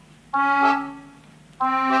Enchanté.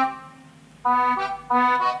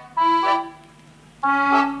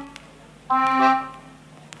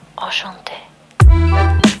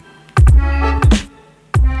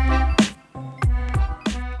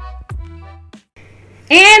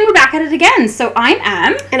 And we're back at it again. So I'm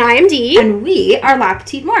Em. And I am Dee. And we are La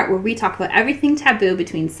Petite Mort, where we talk about everything taboo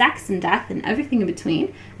between sex and death and everything in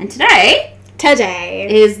between. And today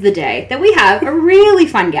is the day that we have a really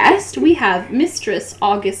fun guest. We have Mistress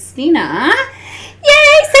Augustina.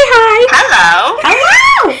 Yay! Say hi! Hello!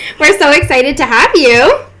 Hello! We're so excited to have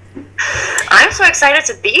you. I'm so excited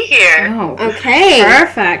to be here. Oh, Okay.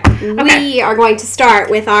 perfect. We are going to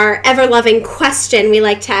start with our ever-loving question we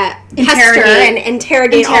like to pester and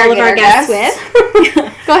interrogate all of our guests with.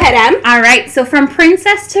 Go ahead, Em. All right, so from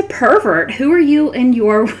princess to pervert, who are you in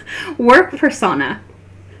your work persona?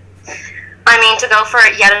 I mean, to go for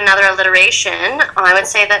yet another alliteration, I would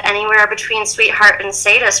say that anywhere between sweetheart and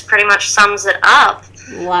sadist pretty much sums it up.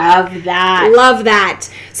 Love that. Love that.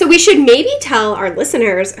 So we should maybe tell our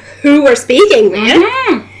listeners who we're speaking with.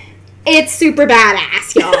 Mm-hmm. It's super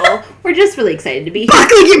badass, y'all. We're just really excited to be here.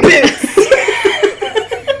 Buckle your boots!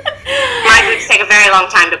 My boots take a very long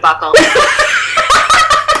time to buckle.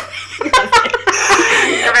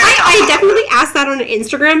 I definitely asked that on an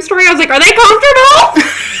Instagram story. I was like, are they comfortable?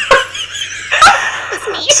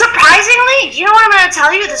 Surprisingly, you know what I'm going to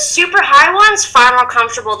tell you? The super high ones far more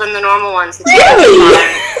comfortable than the normal ones. Really?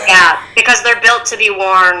 Yeah, because they're built to be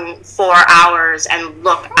worn for hours and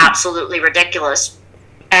look absolutely ridiculous.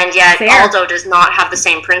 And yet, Fair. Aldo does not have the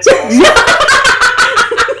same principles.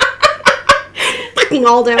 Fucking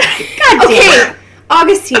Aldo. God Okay, damn it.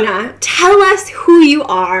 Augustina, tell us who you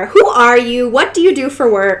are. Who are you? What do you do for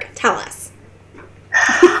work? Tell us.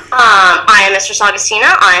 I am Mistress Augustina.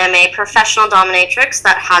 I am a professional dominatrix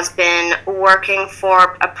that has been working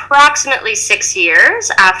for approximately 6 years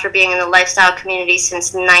after being in the lifestyle community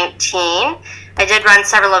since 19. I did run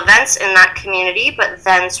several events in that community, but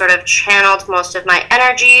then sort of channeled most of my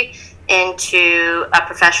energy into a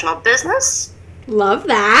professional business. Love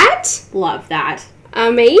that. Love that.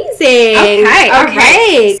 Amazing.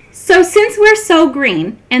 Okay. So since we're so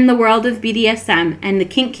green in the world of BDSM and the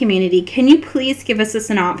kink community, can you please give us a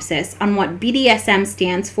synopsis on what BDSM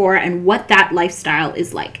stands for and what that lifestyle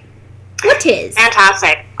is like? What is?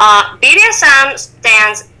 Fantastic. BDSM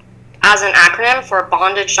stands as an acronym for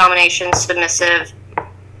bondage, domination, submissive,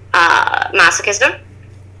 masochism.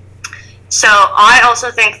 So I also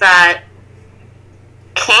think that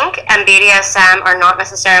kink and BDSM are not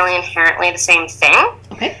necessarily inherently the same thing.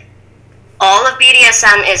 Okay. All of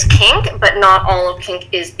BDSM is kink, but not all of kink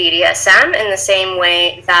is BDSM, in the same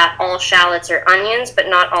way that all shallots are onions, but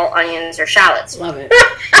not all onions are shallots. Love it.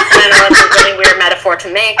 I know it's a really weird metaphor to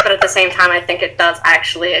make, but at the same time, I think it does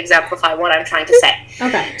actually exemplify what I'm trying to say.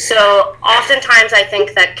 Okay. So oftentimes I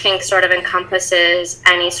think that kink sort of encompasses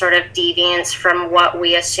any sort of deviance from what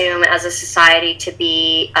we assume as a society to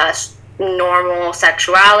be normal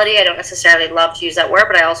sexuality. I don't necessarily love to use that word,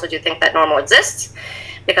 but I also do think that normal exists,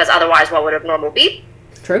 because otherwise what would a normal be?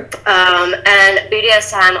 True. And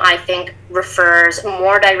BDSM, I think, refers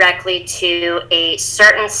more directly to a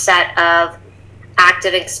certain set of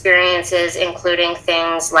active experiences, including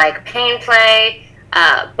things like pain play,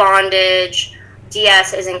 bondage.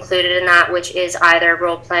 DS is included in that, which is either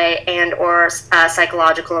role play and or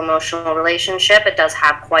psychological emotional relationship. It does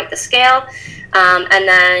have quite the scale. And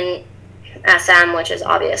then SM, which is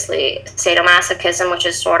obviously sadomasochism, which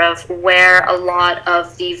is sort of where a lot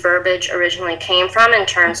of the verbiage originally came from in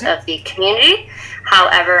terms of the community.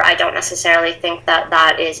 However, I don't necessarily think that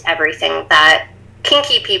that is everything that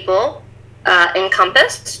kinky people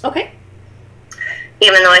encompass. Okay.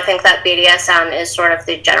 Even though I think that BDSM is sort of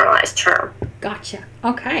the generalized term. Gotcha.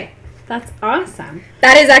 Okay. That's awesome.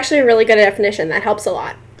 That is actually a really good definition. That helps a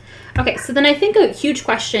lot. Okay, so then I think a huge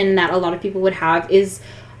question that a lot of people would have is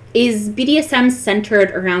BDSM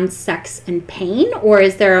centered around sex and pain, or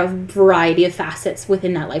is there a variety of facets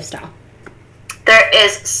within that lifestyle? There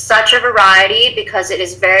is such a variety, because it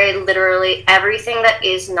is very literally everything that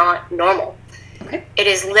is not normal. Okay. It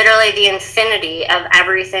is literally the infinity of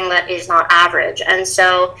everything that is not average. And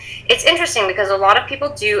so it's interesting because a lot of people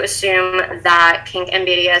do assume that kink and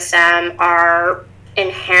BDSM are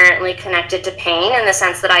inherently connected to pain, in the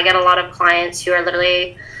sense that I get a lot of clients who are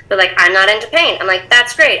literally, they're like, I'm not into pain. I'm like,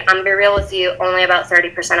 that's great. I'm gonna be real with you. Only about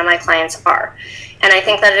 30% of my clients are. And I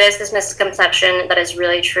think that it is this misconception that is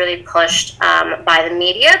really truly pushed by the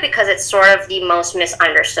media, because it's sort of the most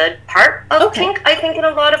misunderstood part of kink, I think, in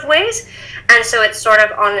a lot of ways. And so it's sort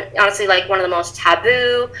of honestly like one of the most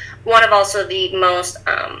taboo, one of also the most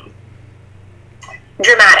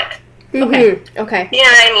dramatic Okay. Okay. You know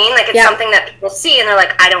what I mean? Like, it's something that people see and they're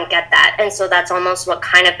like, I don't get that. And so that's almost what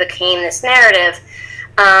kind of became this narrative.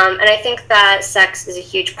 And I think that sex is a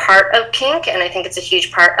huge part of kink, and I think it's a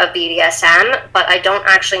huge part of BDSM, but I don't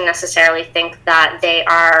actually necessarily think that they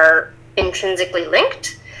are intrinsically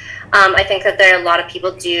linked. I think that there are a lot of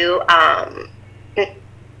people do,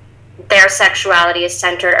 their sexuality is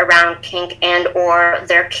centered around kink, and or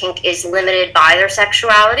their kink is limited by their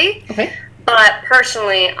sexuality. Okay. But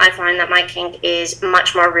personally, I find that my kink is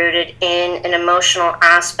much more rooted in an emotional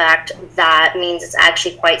aspect that means it's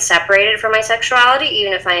actually quite separated from my sexuality,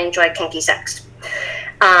 even if I enjoy kinky sex.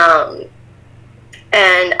 And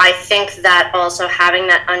I think that also having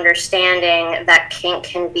that understanding that kink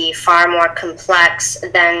can be far more complex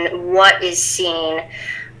than what is seen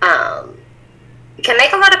can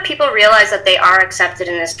make a lot of people realize that they are accepted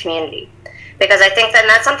in this community. Because I think that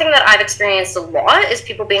that's something that I've experienced a lot, is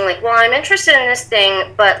people being like, well, I'm interested in this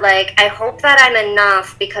thing, but like, I hope that I'm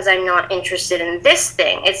enough because I'm not interested in this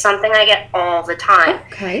thing. It's something I get all the time.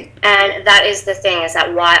 Okay. And that is the thing, is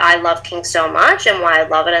that why I love kink so much and why I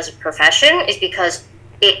love it as a profession is because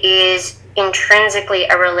it is intrinsically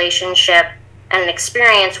a relationship and an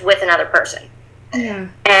experience with another person. Yeah.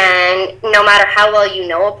 And no matter how well you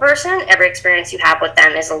know a person, every experience you have with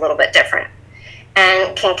them is a little bit different.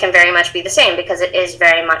 And kink can very much be the same, because it is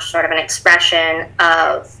very much sort of an expression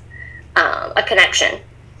of a connection,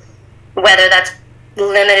 whether that's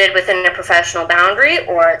limited within a professional boundary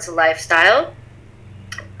or it's a lifestyle.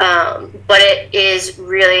 But it is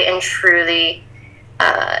really and truly,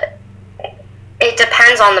 it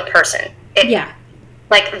depends on the person.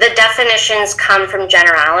 Like, the definitions come from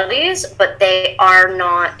generalities, but they are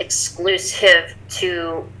not exclusive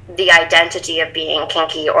to the identity of being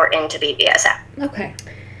kinky or into BDSM. Okay.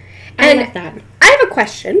 And I love that. I have a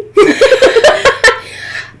question.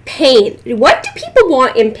 Pain. What do people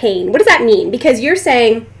want in pain? What does that mean? Because you're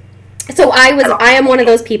saying, so I am one of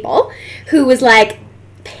those people who was like,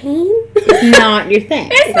 pain? It's not your thing.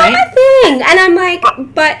 It's not a thing. And I'm like,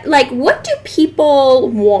 but like, what do people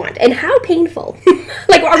want and how painful?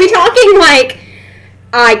 Like, are we talking like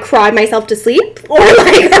I cry myself to sleep, or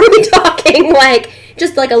like are we talking like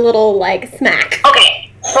just like a little like smack?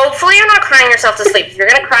 Okay, hopefully you're not crying yourself to sleep. If you're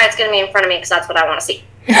gonna cry, it's gonna be in front of me, because that's what I want to see.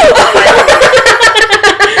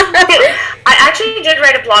 I actually did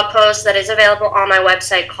write a blog post that is available on my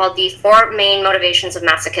website called The 4 Main Motivations of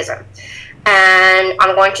Masochism. And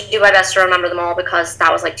I'm going to do my best to remember them all, because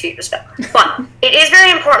that was like 2 years ago. But it is very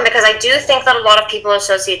important, because I do think that a lot of people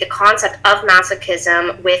associate the concept of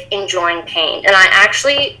masochism with enjoying pain. And I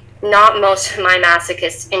actually, not most of my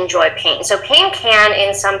masochists enjoy pain. So pain can,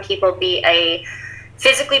 in some people, be a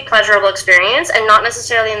physically pleasurable experience, and not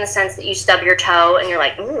necessarily in the sense that you stub your toe and you're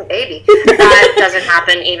like, ooh, baby. That doesn't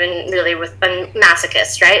happen even really with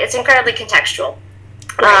masochists, right? It's incredibly contextual.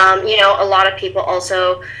 Right. You know, a lot of people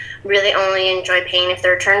also really only enjoy pain if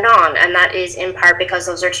they're turned on, and that is in part because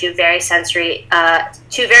those are two very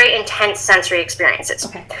intense sensory experiences.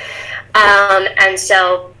 Okay. And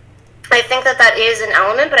so I think that that is an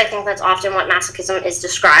element, but I think that's often what masochism is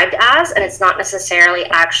described as, and it's not necessarily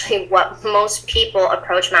actually what most people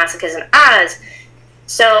approach masochism as.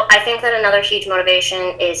 So I think that another huge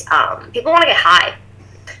motivation is people want to get high.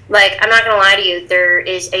 Like, I'm not going to lie to you, there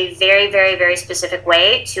is a very, very, very specific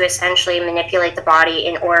way to essentially manipulate the body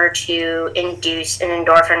in order to induce an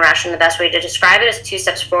endorphin rush, and the best way to describe it is 2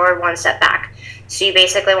 steps forward, 1 step back. So you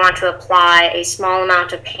basically want to apply a small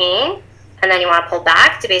amount of pain, and then you want to pull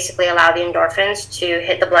back to basically allow the endorphins to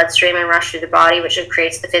hit the bloodstream and rush through the body, which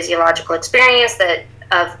creates the physiological experience that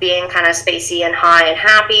of being kind of spacey and high and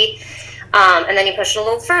happy. And then you push it a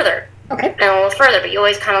little further, and a little further, but you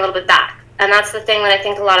always kind of a little bit back. And that's the thing that I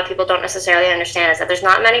think a lot of people don't necessarily understand, is that there's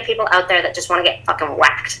not many people out there that just want to get fucking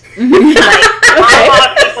whacked. Like, not a lot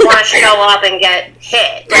of people want to show up and get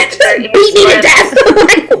hit. Like, beat me to death.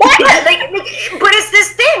 Like, what? But it's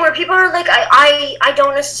this thing where people are like, I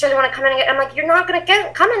don't necessarily want to come in and get. I'm like, you're not going to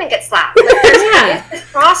come in and get slapped. Like, it's this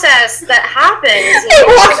process that happens. They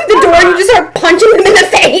walk through the door and you just start punching them in the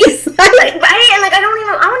face. Right? And like, I don't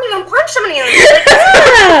even punch somebody in the face.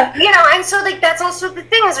 Like, you know, and so like that's also the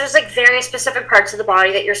thing, is there's like various specific parts of the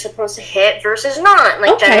body that you're supposed to hit versus not.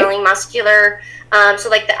 Like generally muscular, so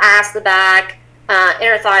like the ass, the back,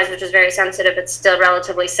 inner thighs, which is very sensitive but still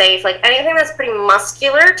relatively safe. Like anything that's pretty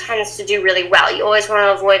muscular tends to do really well. You always want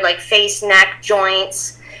to avoid like face, neck,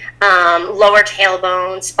 joints, lower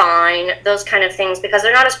tailbone, spine, those kind of things, because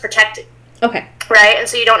they're not as protected. Okay. Right? And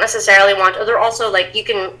so you don't necessarily want, they're also like, you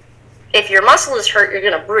can, if your muscle is hurt, you're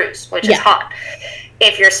going to bruise, which is hot.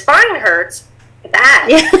 If your spine hurts, bad.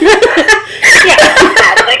 Bad.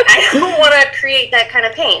 Like, I don't want to create that kind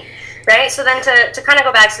of pain. right? So then to kind of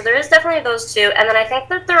go back, so there is definitely those two. And then I think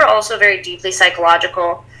that there are also very deeply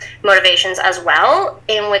psychological motivations as well,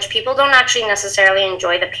 in which people don't actually necessarily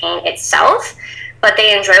enjoy the pain itself, but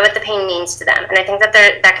they enjoy what the pain means to them. And I think that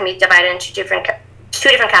that can be divided into two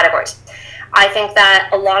different categories. I think that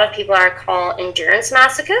a lot of people are called endurance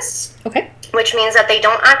masochists, Okay. which means that they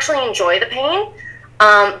don't actually enjoy the pain,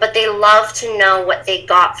 but they love to know what they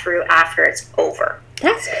got through after it's over.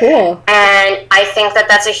 That's cool. And I think that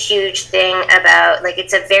that's a huge thing about, like,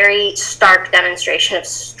 it's a very stark demonstration of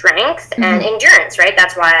strength and endurance, right?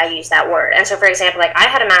 That's why I use that word. And so, for example, like, I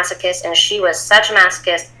had a masochist, and she was such a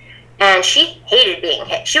masochist, and she hated being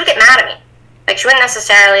hit. She would get mad at me. Like, she wouldn't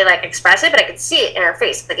necessarily, like, express it, but I could see it in her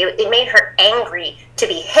face. Like, it made her angry to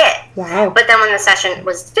be hit. Wow. But then when the session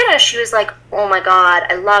was finished, she was like, oh my God,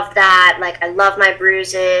 I love that. Like, I love my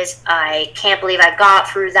bruises. I can't believe I got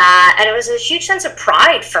through that. And it was a huge sense of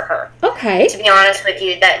pride for her. Okay. To be honest with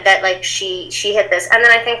you, that like, she hit this. And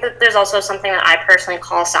then I think that there's also something that I personally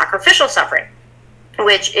call sacrificial suffering,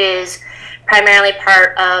 which is primarily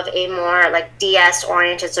part of a more, like,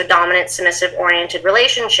 DS-oriented, so dominant, submissive-oriented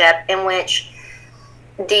relationship, in which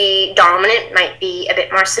the dominant might be a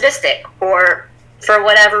bit more sadistic, or for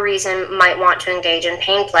whatever reason might want to engage in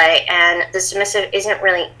pain play, and the submissive isn't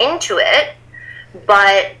really into it,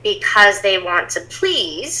 but because they want to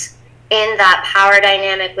please in that power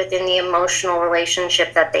dynamic within the emotional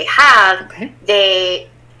relationship that they have,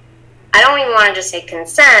 I don't even want to just say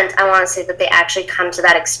consent, I want to say that they actually come to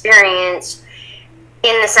that experience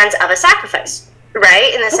in the sense of a sacrifice,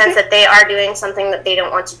 right? In the sense that they are doing something that they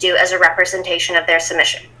don't want to do as a representation of their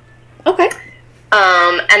submission. Okay.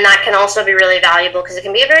 And that can also be really valuable because it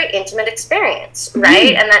can be a very intimate experience,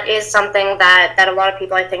 right? And that is something that a lot of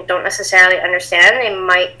people, I think, don't necessarily understand. They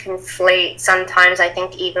might conflate sometimes, I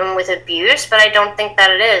think, even with abuse, but I don't think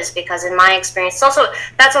that it is, because in my experience,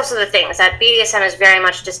 that's also the thing, is that BDSM is very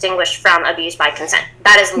much distinguished from abuse by consent.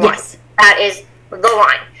 That is the line. Yes. That is the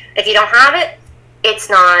line. If you don't have it, it's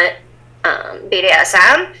not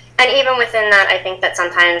BDSM. And even within that, I think that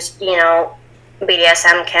sometimes,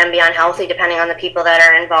 BDSM can be unhealthy depending on the people that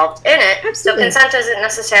are involved in it. Absolutely. So consent isn't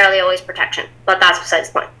necessarily always protection, but that's besides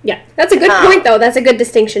the point. Yeah, that's a good point, though. That's a good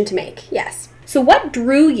distinction to make. Yes. So what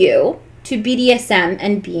drew you to BDSM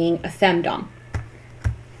and being a femdom?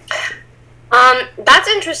 That's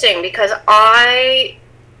interesting because I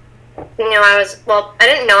didn't know I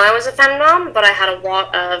was a femdom, but I had a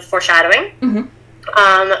lot of foreshadowing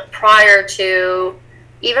prior to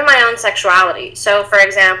even my own sexuality. So, for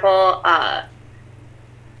example,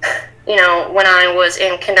 when I was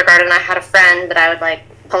in kindergarten, I had a friend that I would, like,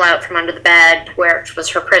 pull out from under the bed, which was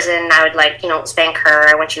her prison. I would, spank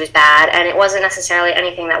her when she was bad. And it wasn't necessarily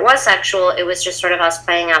anything that was sexual. It was just sort of us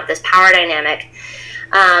playing out this power dynamic.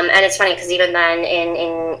 And it's funny because even then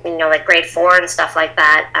in grade 4 and stuff like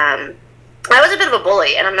that, I was a bit of a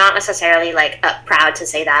bully, and I'm not necessarily, like, proud to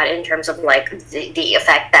say that in terms of, like, the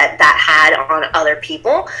effect that had on other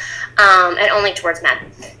people, and only towards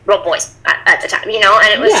men, well, boys at the time, and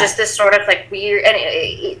it was just this sort of, like, weird, and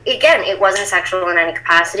it wasn't sexual in any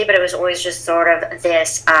capacity, but it was always just sort of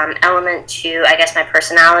this element to, I guess, my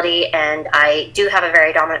personality, and I do have a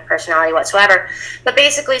very dominant personality whatsoever, but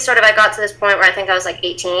basically sort of I got to this point where I think I was, like,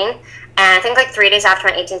 18, and I think, like, 3 days after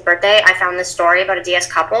my 18th birthday, I found this story about a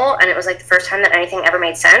DS couple, and it was, like, the first time that anything ever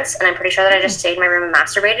made sense, and I'm pretty sure that I just stayed in my room and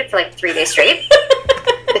masturbated for, like, 3 days straight,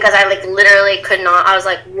 because I, like, literally could not, I was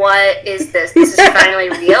like, what is this? This is finally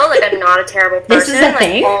real? Like, I'm not a terrible person. This is a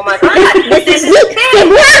thing? Oh my God. This is a thing.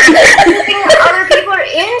 This is the thing that other people are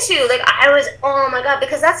into. Like, I was, oh my God,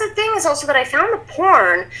 because that's the thing is also that I found the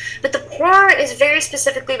porn, but the porn is very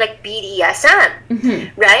specifically, like,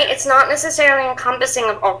 BDSM, right? It's not necessarily encompassing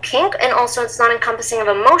of all kink, and also it's not encompassing of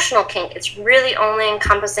emotional kink. It's really only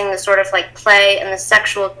encompassing the sort of, like, play and the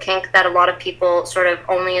sexual kink that a lot of people sort of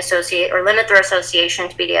only associate or limit their association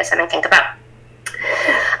to BDSM and kink about.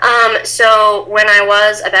 So when I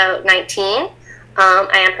was about 19, I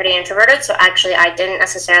am pretty introverted, so actually I didn't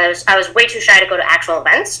necessarily, I was way too shy to go to actual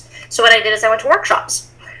events. So what I did is I went to workshops.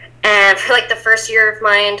 And for, like, the first year of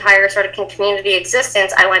my entire sort of community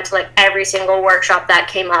existence, I went to, like, every single workshop that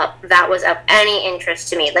came up that was of any interest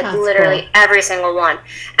to me, like, literally every single one.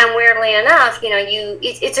 And weirdly enough,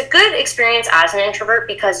 it's a good experience as an introvert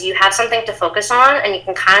because you have something to focus on, and you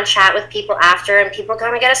can kind of chat with people after, and people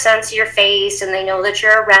kind of get a sense of your face, and they know that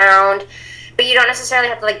you're around. But you don't necessarily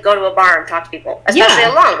have to, like, go to a bar and talk to people, especially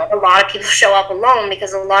alone. Like, a lot of people show up alone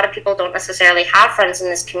because a lot of people don't necessarily have friends in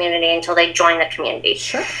this community until they join the community.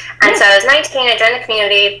 Sure. And so I was 19, I joined the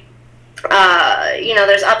community.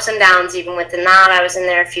 There's ups and downs even within that. I was in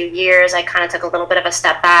there a few years. I kind of took a little bit of a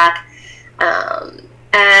step back.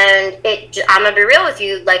 And I'm gonna be real with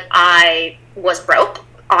you, like, I was broke,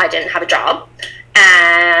 I didn't have a job,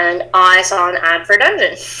 and I saw an ad for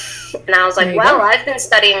Dungeon. And I was like, well, I've been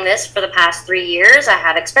studying this for the past 3 years, I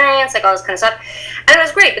have experience, like all this kind of stuff. And it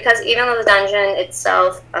was great because even though the dungeon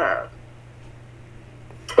itself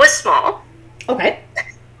was small, okay,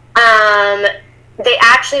 they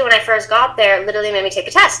actually, when I first got there, literally made me take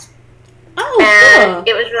a test. Oh, and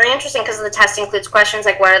it was really interesting because the test includes questions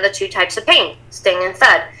like, what are the 2 types of pain? Sting and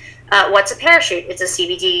thud. What's a parachute? It's a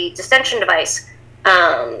CBD distension device.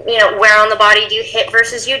 You know, where on the body do you hit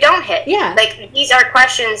versus you don't hit? Yeah. Like, these are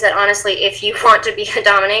questions that, honestly, if you want to be a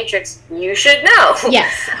dominatrix, you should know.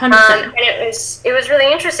 Yes, 100%. And it was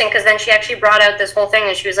really interesting because then she actually brought out this whole thing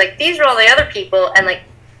and she was like, these are all the other people, and, like,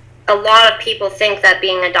 a lot of people think that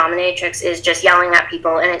being a dominatrix is just yelling at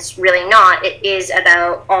people, and it's really not. It is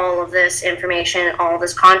about all of this information, all of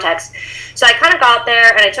this context. So I kind of got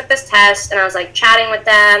there, and I took this test, and I was, like, chatting with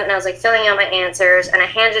them, and I was, like, filling out my answers, and I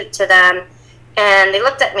handed it to them, and they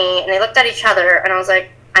looked at me, and they looked at each other, and I was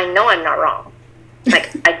like, I know I'm not wrong.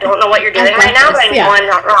 Like, I don't know what you're doing right now, but I know I'm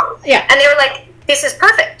not wrong. Yeah. And they were like, this is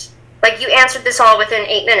perfect. Like, you answered this all within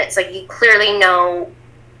 8 minutes. Like, you clearly know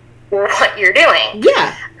what you're doing.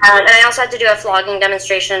 Yeah. And I also had to do a flogging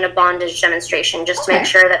demonstration and a bondage demonstration just to make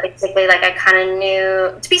sure that basically, like, I kind of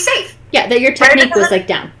knew to be safe. Yeah, that your technique was, like,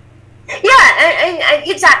 down. Yeah, and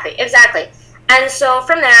exactly. And so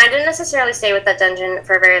from there, I didn't necessarily stay with that dungeon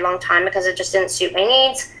for a very long time because it just didn't suit my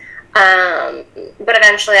needs. But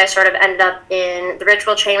eventually I sort of ended up in the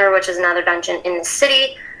Ritual Chamber, which is another dungeon in the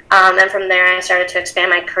city. And from there, I started to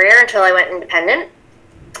expand my career until I went independent.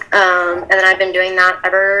 And then I've been doing that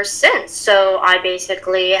ever since. So I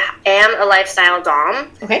basically am a lifestyle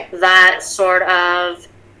dom that sort of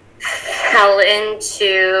fell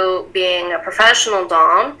into being a professional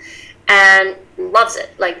dom and loves it.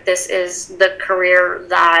 Like, this is the career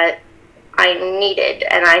that I needed,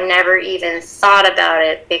 and I never even thought about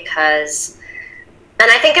it because,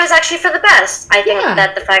 and I think it was actually for the best. I think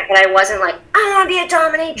that the fact that I wasn't like, I want to be a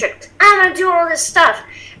dominatrix, I want to do all this stuff,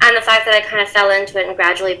 and the fact that I kind of fell into it and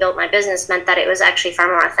gradually built my business meant that it was actually far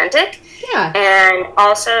more authentic. Yeah. And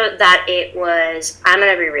also that it was, I'm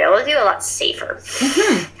going to be real with you, a lot safer.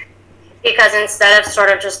 Mm-hmm. Because instead of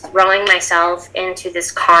sort of just throwing myself into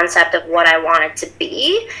this concept of what I wanted to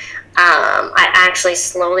be, I actually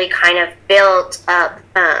slowly kind of built up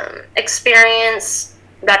experience,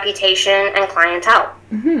 reputation, and clientele.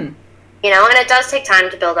 Mm-hmm. You know, and it does take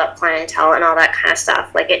time to build up clientele and all that kind of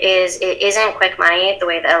stuff. Like, it isn't quick money the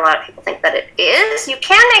way that a lot of people think that it is. You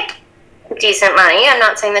can make decent money. I'm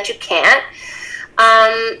not saying that you can't.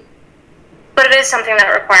 But it is something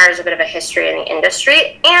that requires a bit of a history in the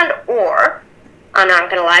industry, and or, I'm not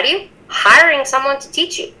going to lie to you, hiring someone to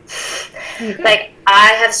teach you. Mm-hmm. Like, I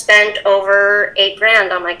have spent over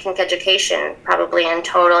 $8,000 on my kink education, probably in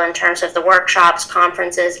total, in terms of the workshops,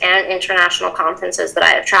 conferences, and international conferences that I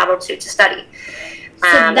have traveled to study.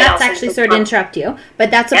 So that's actually, sorry to interrupt you,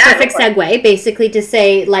 but that's a perfect segue, basically, to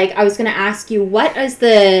say, like, I was going to ask you, what is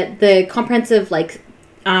the comprehensive, like,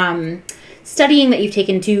 studying that you've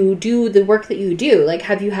taken to do the work that you do? Like,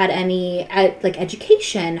 have you had any like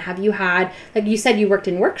education? Have you had, like you said, you worked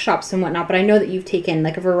in workshops and whatnot, but I know that you've taken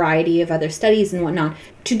like a variety of other studies and whatnot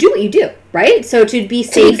to do what you do, right? So to be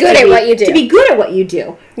safe, to be good at what you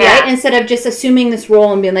do, right? Instead of just assuming this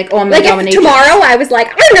role and being like, oh, I'm like, if tomorrow I was like,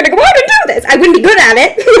 I'm gonna go out and do this, I wouldn't be good at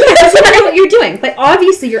it. That's not what you're doing. But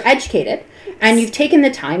obviously you're educated and you've taken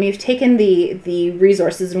the time, you've taken the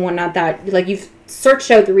resources and whatnot, that like you've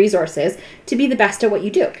searched out the resources to be the best at what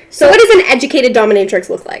you do. So what does an educated dominatrix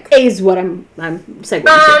look like? Is what I'm segueing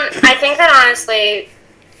to. I think that honestly,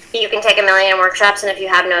 you can take 1,000,000 workshops, and if you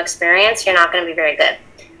have no experience, you're not going to be very good.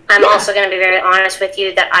 I'm also going to be very honest with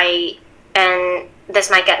you that and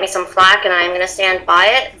this might get me some flack, and I'm going to stand by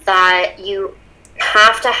it, that you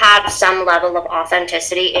have to have some level of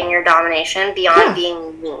authenticity in your domination beyond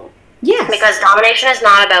being mean. Yes. Because domination is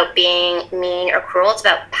not about being mean or cruel, it's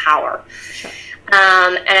about power. Sure.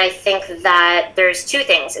 And I think that there's two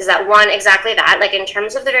things. Is that one, exactly that, like in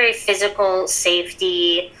terms of the very physical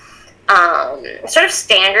safety, sort of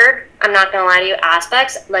standard, I'm not going to lie to you,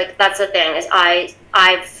 aspects, like that's the thing, is I've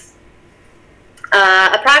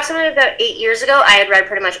approximately about 8 years ago, I had read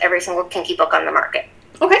pretty much every single kinky book on the market.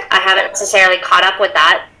 Okay. I haven't necessarily caught up with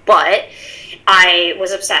that, but I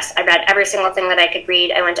was obsessed. I read every single thing that I could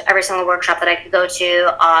read. I went to every single workshop that I could go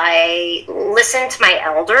to. I listened to my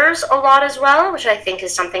elders a lot as well, which I think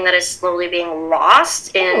is something that is slowly being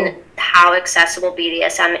lost in how accessible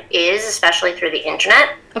BDSM is, especially through the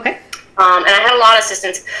internet. Okay. And I had a lot of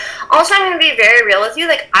assistance. Also, I'm going to be very real with you.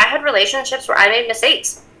 Like, I had relationships where I made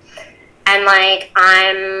mistakes. And, like,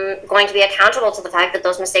 I'm going to be accountable to the fact that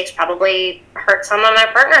those mistakes probably hurt some of my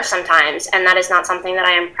partners sometimes. And that is not something that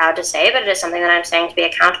I am proud to say, but it is something that I'm saying to be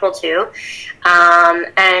accountable to.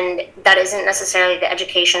 And that isn't necessarily the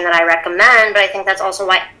education that I recommend, but I think that's also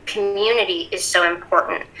why community is so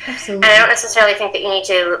important. Absolutely. And I don't necessarily think that you need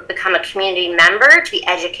to become a community member to be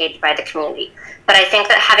educated by the community. But I think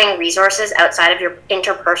that having resources outside of your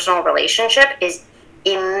interpersonal relationship is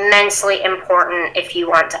immensely important if you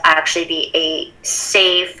want to actually be a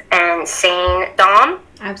safe and sane dom.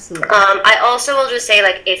 Absolutely. I also will just say,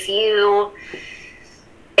 like, if you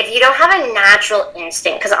don't have a natural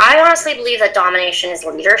instinct, because I honestly believe that domination is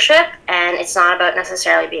leadership, and it's not about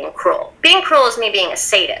necessarily being cruel. Being cruel is me being a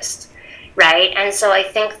sadist, right? And so I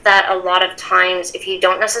think that a lot of times, if you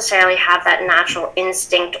don't necessarily have that natural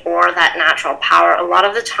instinct or that natural power, a lot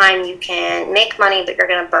of the time you can make money, but you're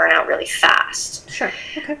going to burn out really fast. Sure.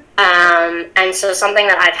 Okay. And so something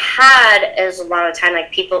that I've had is a lot of the time,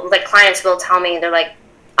 like, people, like, clients will tell me, they're like,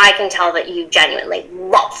 I can tell that you genuinely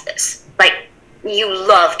love this. Like, you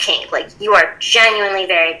love kink. Like, you are genuinely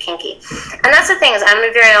very kinky. And that's the thing, is I'm going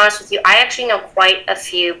to be very honest with you. I actually know quite a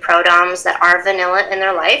few pro-doms that are vanilla in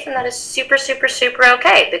their life, and that is super, super, super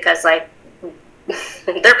okay, because, like,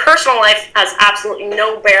 their personal life has absolutely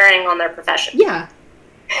no bearing on their profession. Yeah.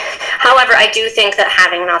 However, I do think that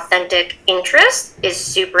having an authentic interest is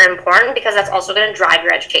super important, because that's also going to drive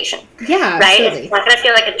your education. Yeah, right? absolutely. It's not going to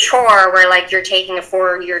feel like a chore where, like, you're taking a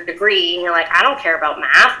 4-year degree and you're like, I don't care about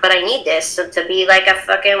math, but I need this to be like a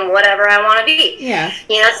fucking whatever I want to be. Yeah.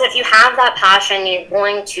 You know, so if you have that passion, you're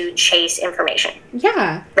going to chase information.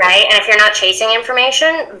 Yeah. Right? And if you're not chasing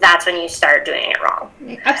information, that's when you start doing it wrong.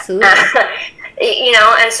 Absolutely. You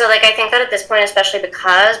know, and so, like, I think that at this point, especially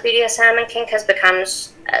because BDSM and kink has become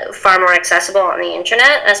far more accessible on the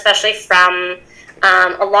internet, especially from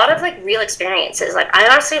a lot of, like, real experiences. Like, I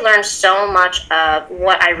honestly learned so much of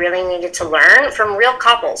what I really needed to learn from real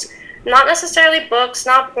couples. Not necessarily books,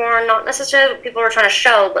 not porn, not necessarily what people were trying to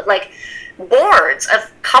show, but, like, boards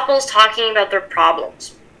of couples talking about their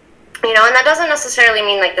problems. You know, and that doesn't necessarily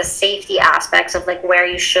mean, like, the safety aspects of, like, where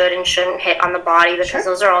you should and shouldn't hit on the body, because Sure.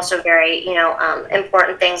 those are also very, you know,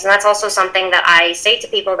 important things. And that's also something that I say to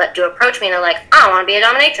people that do approach me, and they're like, I want to be a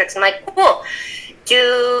dominatrix. I'm like, cool.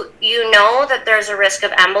 Do you know that there's a risk of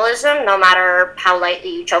embolism no matter how lightly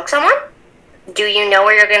you choke someone? Do you know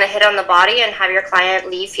where you're going to hit on the body and have your client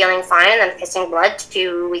leave feeling fine and then pissing blood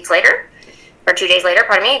 2 weeks later? Or 2 days later,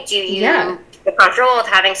 pardon me. Do you feel comfortable with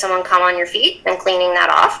having someone come on your feet and cleaning that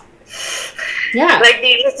off? Yeah. Like,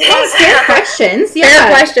 these Well, fair questions. Yeah.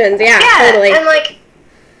 Fair questions, yeah, totally. And, like,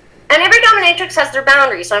 and every dominatrix has their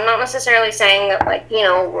boundaries, so I'm not necessarily saying that, like, you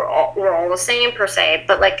know, we're all the same per se,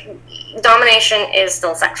 but, like, domination is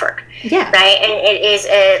still sex work. Yeah. Right? And it is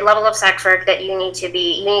a level of sex work that you need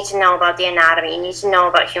to know about the anatomy, you need to know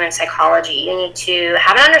about human psychology, you need to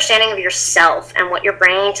have an understanding of yourself and what you're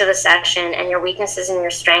bringing to the session and your weaknesses and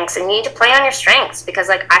your strengths, and you need to play on your strengths, because,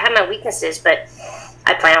 like, I have my weaknesses, but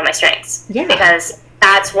I play on my strengths. Yeah. Because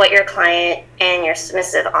that's what your client and your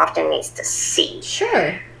submissive often needs to see.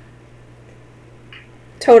 Sure.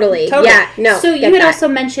 Totally. Yeah, no. So you had also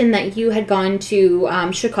mentioned that you had gone to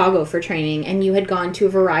Chicago for training, and you had gone to a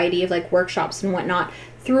variety of, like, workshops and whatnot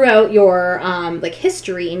throughout your like,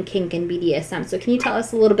 history in kink and BDSM. So can you tell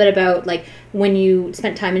us a little bit about, like, when you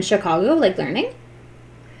spent time in Chicago, like, learning?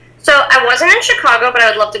 So I wasn't in Chicago, but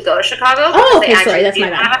I would love to go to Chicago. Oh, okay, they sorry, that's my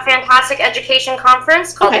They bad. have a fantastic education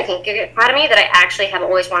conference called the Kink Academy that I actually have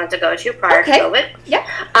always wanted to go to prior to COVID. Yep.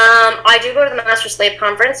 I do go to the Master Slave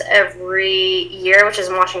Conference every year, which is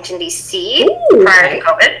in Washington, D.C., prior to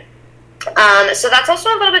COVID. So that's also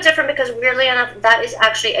a little bit different, because weirdly enough, that is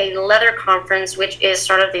actually a leather conference, which is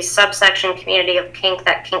sort of the subsection community of kink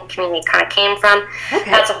that kink community kind of came from.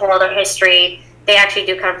 Okay. That's a whole other history. They actually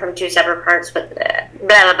do come from 2 separate parts, but blah,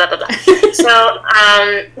 blah, blah, blah, blah. So,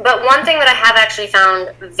 but one thing that I have actually found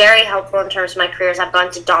very helpful in terms of my career is I've gone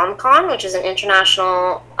to DomCon, which is an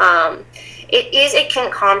international, it is a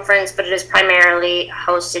kink conference, but it is primarily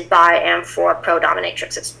hosted by and for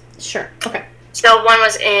pro-dominatrixes. Sure. Okay. So one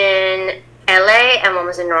was in LA and one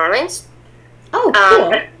was in New Orleans. Oh,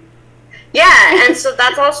 cool. Yeah, and so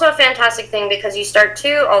that's also a fantastic thing, because you start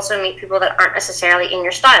to also meet people that aren't necessarily in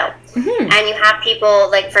your style. Mm-hmm. And you have people,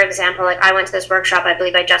 like, for example, like, I went to this workshop, I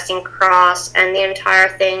believe, by Justine Cross, and the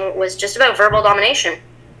entire thing was just about verbal domination.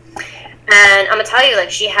 And I'm going to tell you, like,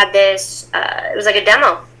 she had this, it was like a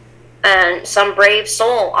demo, and some brave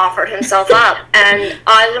soul offered himself up. And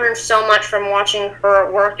I learned so much from watching her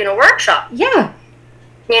work in a workshop. Yeah.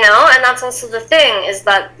 And that's also the thing, is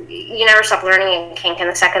that you never stop learning in kink, and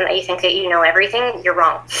the second that you think that you know everything, you're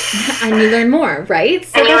wrong. And you learn more, right?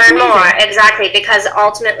 So and you learn more, exactly, because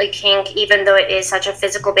ultimately kink, even though it is such a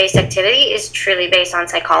physical-based activity, is truly based on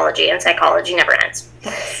psychology, and psychology never ends.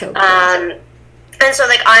 That's so cool. And so,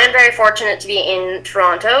 like, I am very fortunate to be in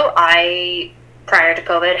Toronto. Prior to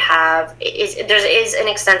COVID, there is an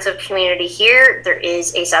extensive community here. There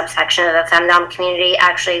is a subsection of the femdom community.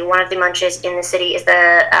 Actually, one of the munches in the city is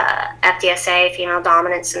the FDSA, Female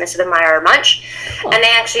Dominant Submissive Admirer Munch. Cool. And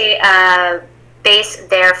they actually base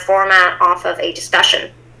their format off of a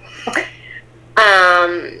discussion. Okay.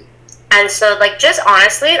 And so, like, just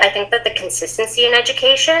honestly, I think that the consistency in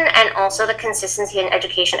education, and also the consistency in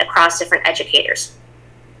education across different educators,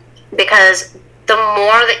 because the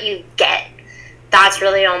more that you get, that's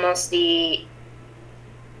really almost the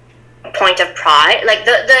point of pride. Like,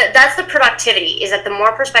 that's the productivity, is that the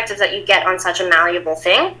more perspectives that you get on such a malleable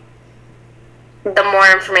thing, the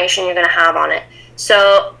more information you're going to have on it.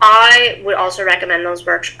 So I would also recommend both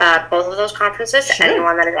of those conferences to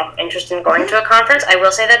anyone that is interested in going to a conference. I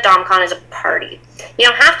will say that DomCon is a party. You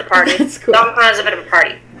don't have to party. That's cool. DomCon is a bit of a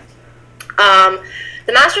party.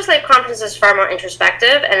 The Master Slave Conference is far more introspective,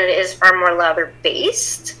 and it is far more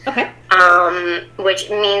leather-based. Okay. Which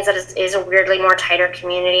means that it is a weirdly more tighter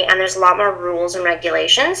community, and there's a lot more rules and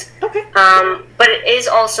regulations. Okay. But it is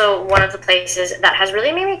also one of the places that has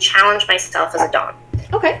really made me challenge myself as a dom.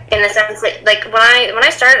 Okay. In the sense that, like, when I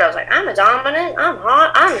started, I was like, I'm a dominant, I'm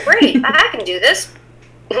hot, I'm great, I can do this.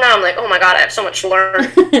 Now I'm like, oh my god, I have so much to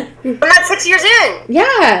learn. I'm not 6 years in.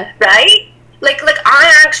 Yeah. Right? Like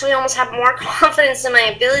I actually almost have more confidence in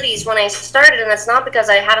my abilities when I started, and that's not because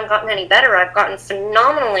I haven't gotten any better. I've gotten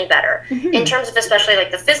phenomenally better in terms of especially,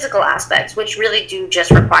 like, the physical aspects, which really do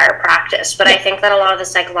just require practice. But I think that a lot of the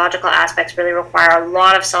psychological aspects really require a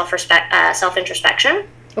lot of self-introspection.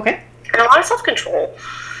 Okay. And a lot of self-control.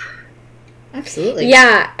 Absolutely.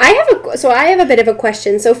 Yeah, I have a bit of a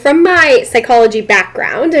question. So from my psychology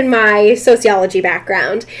background and my sociology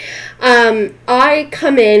background, I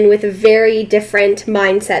come in with a very different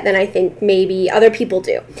mindset than I think maybe other people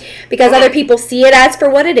do. Because other people see it as for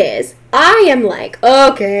what it is. I am like,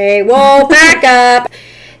 okay, well, back up.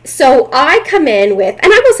 So I come in with,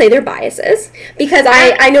 and I will say they're biases, because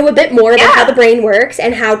I know a bit more about how the brain works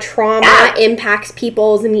and how trauma impacts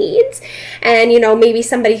people's needs. And, maybe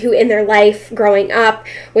somebody who in their life growing up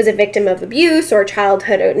was a victim of abuse or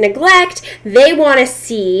childhood neglect, they want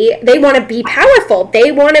to be powerful.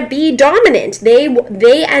 They want to be dominant.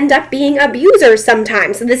 They end up being abusers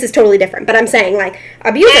sometimes. So this is totally different, but I'm saying, like,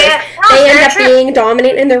 abusers, they end up being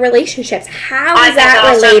dominant in their relationships. How is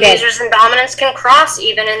that related? Abusers and dominance can cross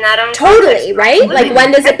even in that own totally, right? Absolutely. Like,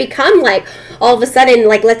 when does it become, like, all of a sudden,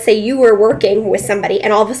 like, let's say you were working with somebody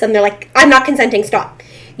and all of a sudden they're like, I'm not consenting, stop.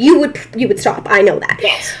 You would stop, I know that.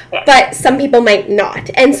 Yes. But some people might not.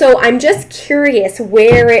 And so I'm just curious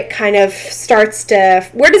where it kind of starts to,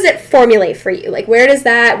 where does it formulate for you? Like, where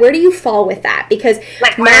do you fall with that? Because,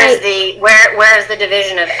 like, where is the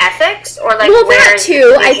division of ethics? Or, like, well, that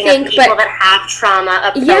too, I think, of people that have trauma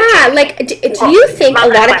approach? Yeah, like, do you think a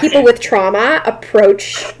lot of people with trauma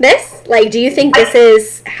approach this? Like, do you think this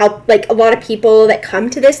is how, like, a lot of people that come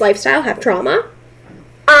to this lifestyle have trauma?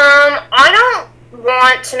 I don't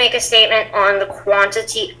want to make a statement on the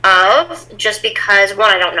quantity of, just because,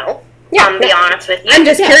 one, I don't know. Be honest with you. I'm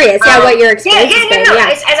just curious, what your experience has been.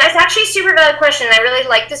 It's actually a super valid question. I really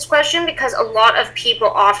like this question because a lot of people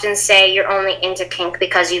often say you're only into kink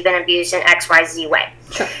because you've been abused in XYZ way.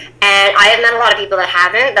 Sure. And I have met a lot of people that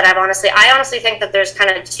haven't, that I honestly think that there's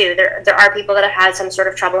kind of two. There are people that have had some sort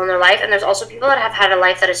of trouble in their life, and there's also people that have had a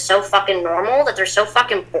life that is so fucking normal that they're so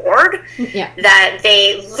fucking bored that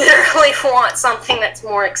they literally want something that's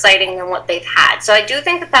more exciting than what they've had. So I do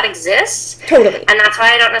think that exists. Totally. And that's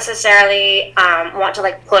why I don't necessarily want to,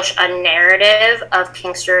 like, push a narrative of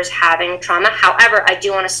kinksters having trauma. However, I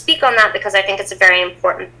do want to speak on that because I think it's a very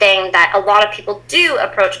important thing that a lot of people do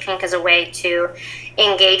approach kink as a way to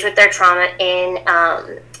engage with their trauma in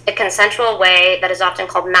a consensual way that is often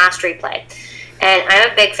called mastery play. And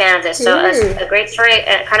I'm a big fan of this. So a great story,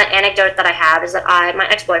 kind of anecdote that I have is that my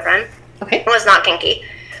ex-boyfriend was not kinky.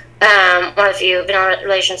 One of the few vanilla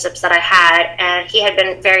relationships that I had, and he had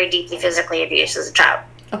been very deeply physically abused as a child.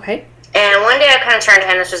 Okay. And one day I kind of turned to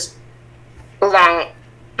him, this was a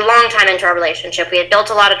long time into our relationship. We had built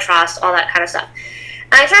a lot of trust, all that kind of stuff.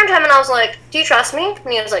 And I turned to him and I was like, do you trust me?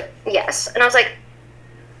 And he was like, yes. And I was like,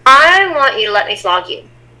 I want you to let me flog you.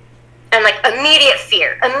 And, like, immediate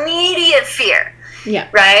fear. Yeah.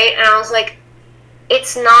 Right? And I was like,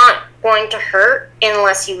 it's not going to hurt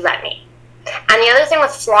unless you let me. And the other thing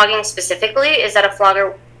with flogging specifically is that a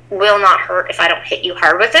flogger will not hurt if I don't hit you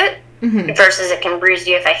hard with it, versus it can bruise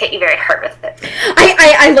you if I hit you very hard with it.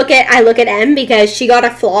 I look at Em because she got a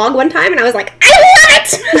flog one time, and I was like, I love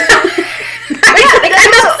it. I'm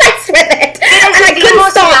obsessed with it. It is the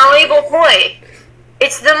most malleable toy.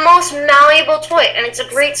 It's the most malleable toy, and it's a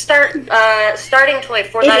great starting toy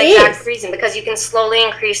for that exact reason, because you can slowly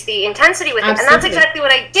increase the intensity with it. And that's exactly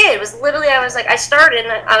what I did. Was literally, I was like, I started,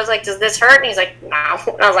 and I was like, does this hurt? And he's like, no.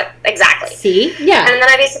 And I was like, exactly. See? Yeah. And then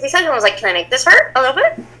I basically said to him, I was like, can I make this hurt a little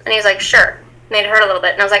bit? And he was like, sure. Made it hurt a little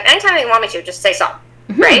bit. And I was like, anytime you want me to, just say stop.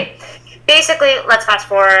 Right? Basically, let's fast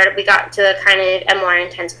forward. We got to a kind of a more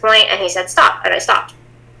intense point, and he said stop, and I stopped.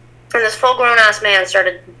 And this full-grown ass man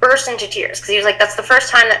started burst into tears, because he was like, that's the first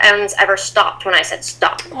time that Em's ever stopped when I said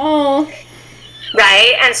stop. Oh.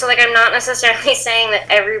 Right? And so, like, I'm not necessarily saying that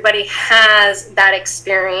everybody has that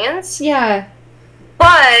experience. Yeah.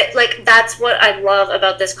 But, like, that's what I love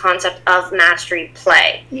about this concept of mastery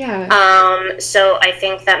play. Yeah. So I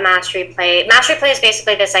think that mastery play is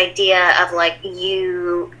basically this idea of, like,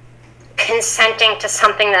 you consenting to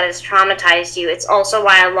something that has traumatized you. It's also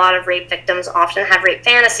why a lot of rape victims often have rape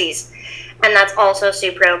fantasies, and that's also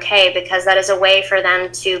super okay, because that is a way for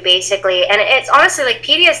them to basically, and it's honestly like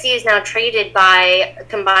PTSD is now treated by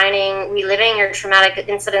combining reliving your traumatic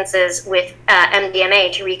incidences with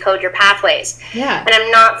MDMA to recode your pathways. Yeah. And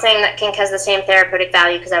I'm not saying that kink has the same therapeutic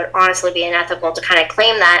value, because that would honestly be unethical to kind of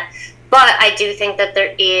claim that. But I do think that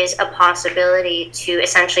there is a possibility to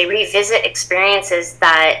essentially revisit experiences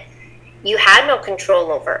that you had no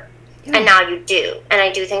control over, and now you do. And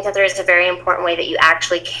I do think that there is a very important way that you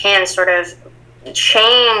actually can sort of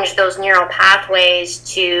change those neural pathways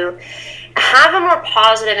to have a more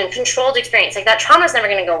positive and controlled experience. Like, that trauma is never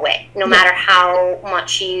going to go away, no matter how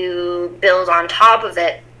much you build on top of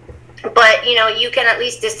it. But, you know, you can at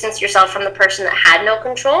least distance yourself from the person that had no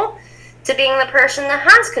control to being the person that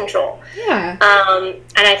has control. Yeah.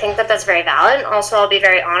 And I think that that's very valid. And also, I'll be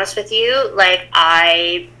very honest with you, like,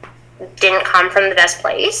 I didn't come from the best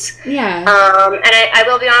place. Yeah. And I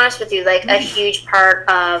will be honest with you, like, a huge part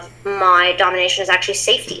of my domination is actually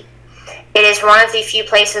safety. It is one of the few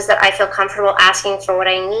places that I feel comfortable asking for what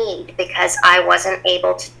I need, because I wasn't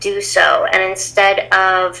able to do so. And instead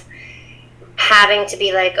of having to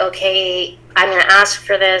be like, okay, I'm going to ask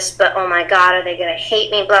for this, but oh my God, are they going to hate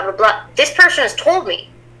me, blah, blah, blah. This person has told me,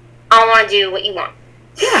 I want to do what you want.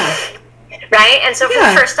 Yeah. Right? And so for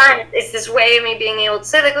the first time, it's this way of me being able to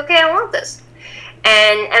say, like, okay, I want this.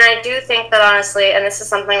 And I do think that, honestly, and this is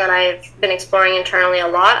something that I've been exploring internally a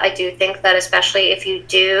lot, I do think that especially if you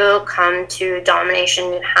do come to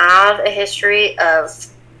domination, you have a history of,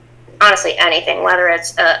 honestly, anything, whether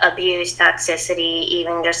it's abuse, toxicity,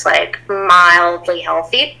 even just, like, mildly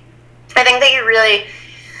healthy, I think that you really,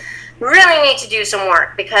 really need to do some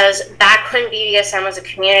work, because back when BDSM was a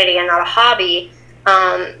community and not a hobby,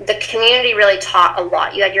 the community really taught a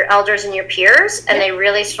lot. You had your elders and your peers, and they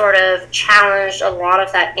really sort of challenged a lot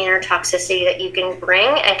of that inner toxicity that you can bring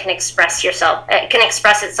and can express yourself. It can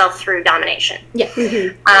express itself through domination. Yeah.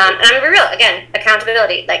 And I'm gonna be real again.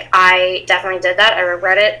 Accountability. Like, I definitely did that. I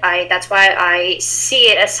regret it. That's why I see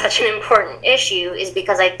it as such an important issue. Is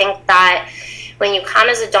because I think that when you come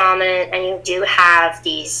as a dominant and you do have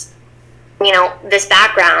these, you know, this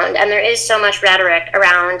background, and there is so much rhetoric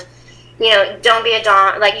around, you know, don't be a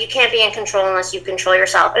like, you can't be in control unless you control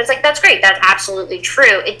yourself. And it's like, that's great. That's absolutely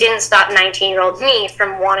true. It didn't stop 19-year-old me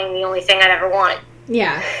from wanting the only thing I'd ever wanted.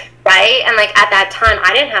 Yeah. Right? And, like, at that time,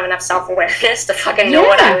 I didn't have enough self-awareness to fucking know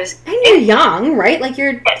what I was. And you're young, right? Like,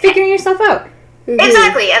 you're figuring yourself out.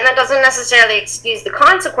 Exactly. And that doesn't necessarily excuse the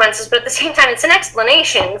consequences, but at the same time, it's an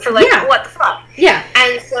explanation for, like, what the fuck. Yeah.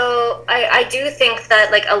 And so I do think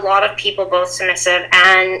that, like, a lot of people, both submissive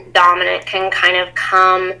and dominant, can kind of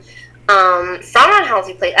come from an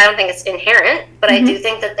unhealthy place. I don't think it's inherent, but I do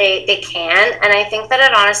think that they can, and I think that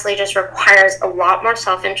it honestly just requires a lot more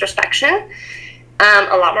self-introspection,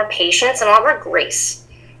 a lot more patience, and a lot more grace.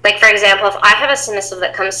 Like, for example, if I have a submissive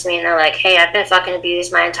that comes to me and they're like, hey, I've been fucking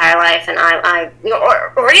abused my entire life, and you know,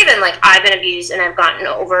 or even, like, I've been abused and I've gotten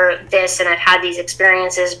over this and I've had these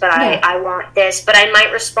experiences, but I want this, but I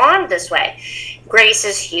might respond this way. Grace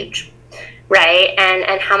is huge. Right?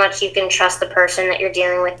 And how much you can trust the person that you're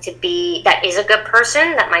dealing with to be, that is a good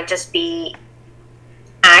person, that might just be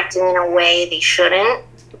acting in a way they shouldn't,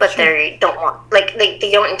 but they don't want, like,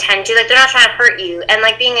 they don't intend to, like, they're not trying to hurt you, and,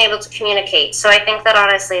 like, being able to communicate. So I think that,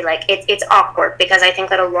 honestly, like, it's awkward, because I think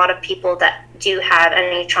that a lot of people that do have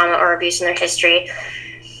any trauma or abuse in their history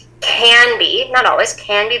can be, not always,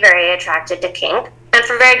 can be very attracted to kink, and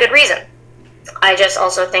for very good reason. I just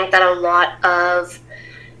also think that a lot of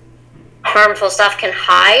harmful stuff can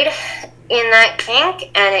hide in that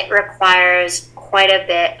kink, and it requires quite a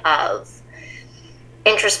bit of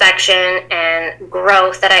introspection and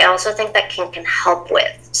growth that I also think that kink can help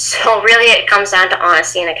with. So really it comes down to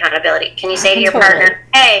honesty and accountability. Can you say to your partner,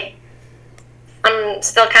 hey, I'm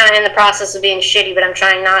still kind of in the process of being shitty, but I'm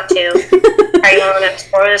trying not to. Are you willing to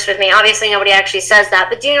explore this with me? Obviously nobody actually says that,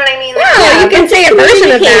 but do you know what I mean? Well, you can say a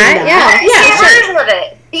version of that. Yeah, a version of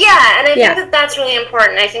it. Yeah, and I think that that's really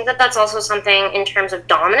important. I think that that's also something in terms of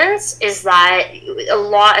dominance, is that a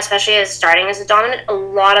lot, especially as starting as a dominant, a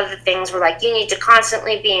lot of the things were like, you need to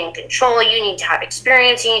constantly be in control, you need to have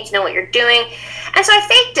experience, you need to know what you're doing. And so I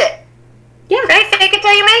faked it. Yeah. Right? Fake it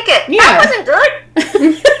till you make it. Yeah. That wasn't good.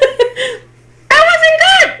 That wasn't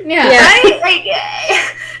good. Yeah. Right? Like,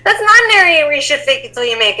 that's not an area where you should fake it till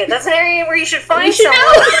you make it. That's an area where you should find someone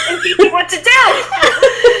and teach you what to do.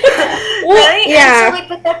 Right? Yeah. And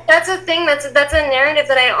so, like, but that's a thing. That's a narrative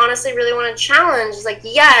that I honestly really want to challenge. Is like,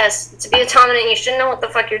 yes, to be a dominant, you should know what the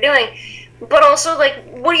fuck you're doing. But also, like,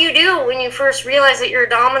 what do you do when you first realize that you're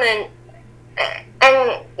dominant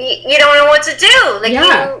and you don't know what to do? Like,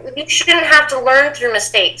 you shouldn't have to learn through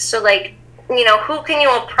mistakes. So, like, you know, who can you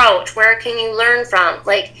approach? Where can you learn from?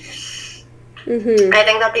 Like, I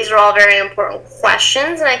think that these are all very important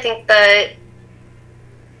questions, and I think that,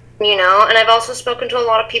 you know, and I've also spoken to a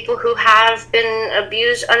lot of people who have been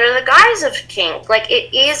abused under the guise of kink. Like,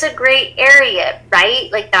 it is a great area,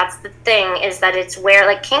 right? Like, that's the thing, is that it's where,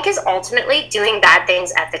 like, kink is ultimately doing bad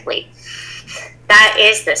things ethically. That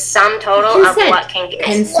is the sum total of what kink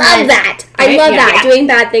is. I love that. I love that, doing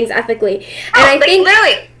bad things ethically. And I think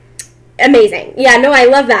literally. Amazing. Yeah, no, I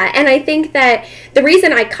love that. And I think that the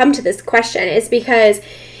reason I come to this question is because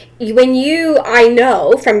I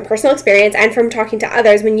know from personal experience and from talking to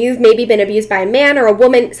others, when you've maybe been abused by a man or a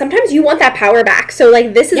woman, sometimes you want that power back. So,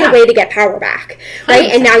 like, this is a way to get power back,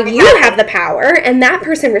 right? 100%. And now you have the power, and that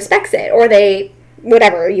person respects it, or they,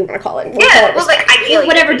 whatever you want to call it.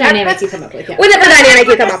 Whatever dynamic you come up with. Whatever dynamic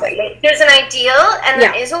you come up with. There's an ideal, and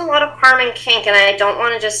there is a lot of harm in kink, and I don't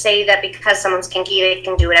want to just say that because someone's kinky, they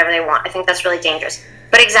can do whatever they want. I think that's really dangerous.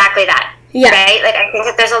 But exactly that. Yeah. Right? Like, I think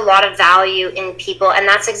that there's a lot of value in people, and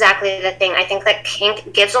that's exactly the thing. I think that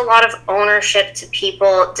kink gives a lot of ownership to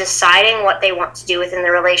people deciding what they want to do within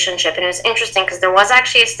the relationship. And it was interesting because there was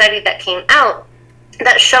actually a study that came out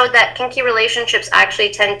that showed that kinky relationships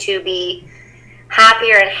actually tend to be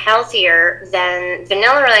happier and healthier than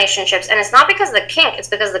vanilla relationships. And it's not because of the kink, it's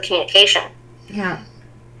because of the communication. Yeah.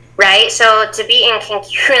 Right? So to be in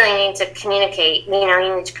kink, you really need to communicate. You know,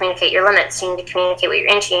 you need to communicate your limits. You need to communicate what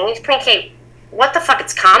you're into. You need to communicate what the fuck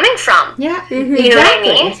it's coming from. Yeah. Mm-hmm. You know what I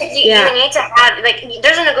mean? You need to have, like,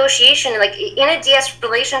 there's a negotiation. Like, in a DS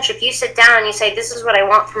relationship, you sit down and you say, this is what I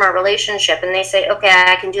want from our relationship. And they say, okay,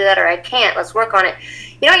 I can do that or I can't. Let's work on it.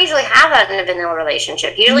 You don't usually have that in a vanilla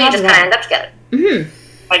relationship. Usually you just kind of end up together. Mm-hmm.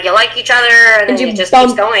 Like, you like each other, and then you just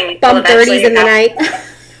keep going. Bump dirties in the night.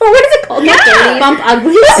 What is it called? Yeah. Bump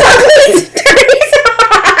uglies. Bump uglies. Dirties.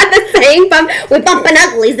 The saying, we're bumping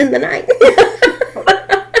uglies in the night.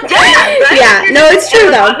 Yeah, no, it's true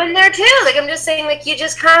though. I've been there too. Like, I'm just saying, like, you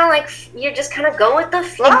just kind of go with the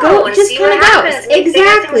flow and see what happens.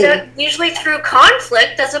 Exactly. Usually through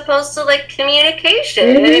conflict, as opposed to, like,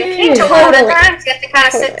 communication. And you a lot of times get to kind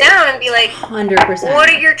of sit down and be like, 100%. What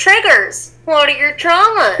are your triggers? What are your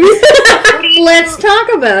traumas? Let's talk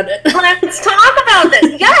about it. Let's talk about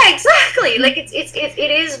this. Yeah, exactly. Like,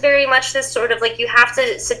 it is very much this sort of, like, you have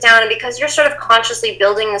to sit down, and because you're sort of consciously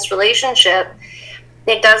building this relationship,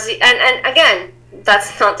 it does, and again,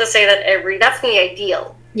 that's not to say that that's the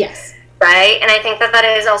ideal. Yes. Right? And I think that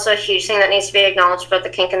is also a huge thing that needs to be acknowledged about the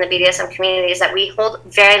kink and the BDSM community, is that we hold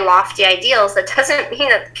very lofty ideals. That doesn't mean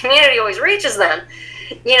that the community always reaches them,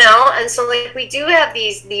 you know? And so, like, we do have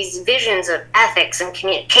these visions of ethics and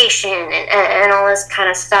communication and all this kind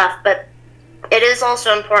of stuff, but it is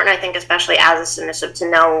also important, I think, especially as a submissive, to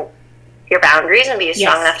know your boundaries and be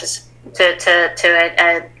strong enough to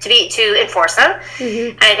enforce them. Mm-hmm.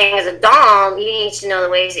 And I think as a dom, you need to know the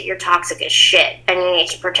ways that you're toxic as shit, and you need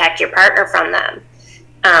to protect your partner from them.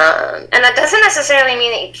 And that doesn't necessarily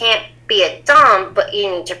mean that you can't be a dom, but you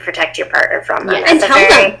need to protect your partner from them. And tell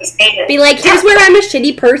them. Be like, here's where I'm a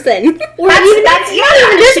shitty person. Or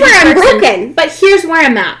here's where I'm broken. But here's where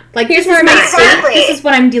I'm at. Like, here's where I'm at. Exactly. This is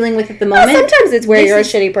what I'm dealing with at the moment. Well, sometimes it's where you're a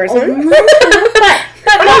shitty person.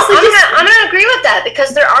 I'm going to agree with that,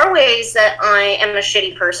 because there are ways that I am a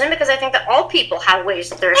shitty person, because I think that all people have ways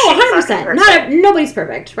that they're a shitty 100%. Nobody's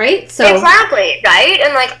perfect, right? So exactly, right?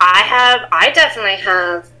 And, like, I definitely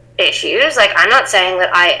have issues. Like, I'm not saying that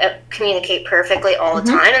I communicate perfectly all the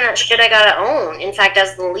time, and that shit I gotta own. In fact,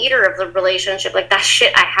 as the leader of the relationship, like, that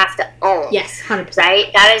shit I have to own. Yes, 100%.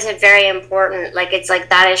 Right? That is a very important, like, it's like,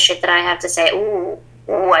 that is shit that I have to say, ooh,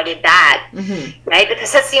 I did that. Right?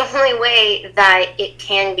 Because that's the only way that it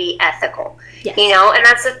can be ethical. Yes. You know, and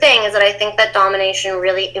that's the thing, is that I think that domination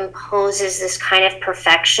really imposes this kind of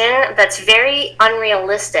perfection that's very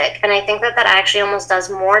unrealistic. And I think that that actually almost does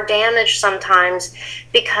more damage sometimes,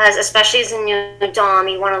 because especially as a new dom,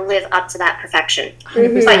 you want to live up to that perfection.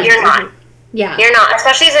 100%. But you're not. Yeah. You're not,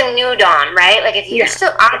 especially as a new dom, right? Like, if you're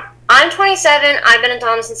still, I'm 27, I've been a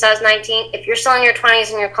dom since I was 19. If you're still in your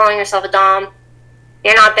 20s and you're calling yourself a dom,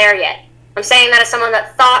 you're not there yet. I'm saying that as someone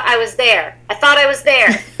that thought I was there. I thought I was there.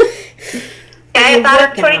 Okay, I thought I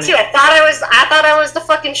was 22. I thought I was the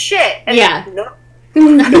fucking shit. And no.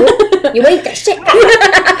 You ain't the shit. All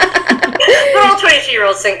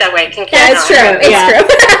 22-year-olds think that way. That's true. It's true.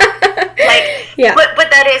 Like, but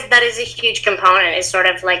that is a huge component. Is sort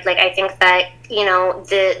of like I think that, you know,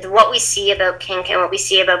 the what we see about kink and what we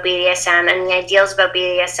see about BDSM and the ideals about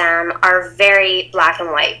BDSM are very black and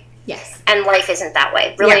white. Yes. And life isn't that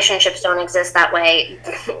way. Relationships don't exist that way.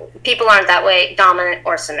 People aren't that way, dominant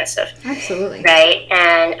or submissive. Absolutely. Right?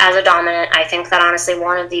 And as a dominant, I think that honestly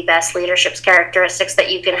one of the best leadership characteristics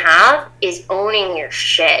that you can have is owning your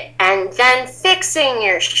shit and then fixing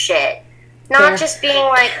your shit. Not just being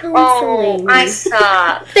like, oh, I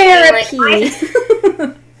suck. Therapy.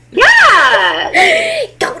 Yeah!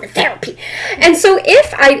 Go to therapy. And so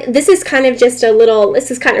this is kind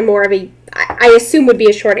of more of a, I assume would be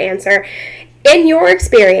a short answer. In your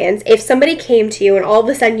experience, if somebody came to you and all of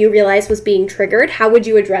a sudden you realized was being triggered, how would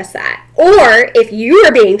you address that? Or if you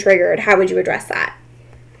are being triggered, how would you address that?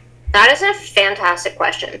 That is a fantastic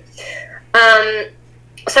question.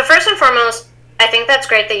 So first and foremost, I think that's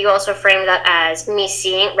great that you also framed that as me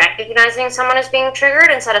recognizing someone as being triggered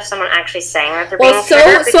instead of someone actually saying that they're being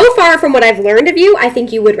triggered. So far from what I've learned of you, I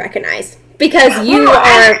think you would recognize. Because you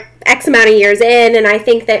are X amount of years in, and I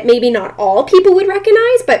think that maybe not all people would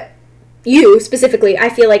recognize, but you specifically, I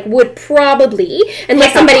feel like would probably,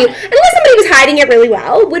 unless somebody was hiding it really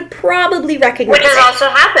well, would probably recognize it. Which has also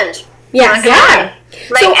happened. Yes. Yeah.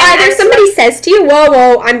 Like, so either somebody says to you,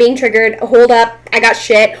 whoa, I'm being triggered, hold up, I got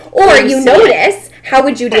shit, or you notice, how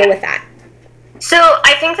would you deal with that? So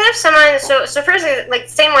I think that if someone, so first, like,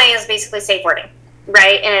 same way as basically safe wording,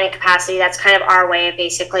 right, in any capacity, that's kind of our way of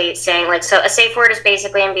basically saying, like, so a safe word is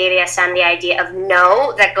basically in BDSM the idea of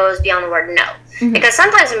no that goes beyond the word no. Because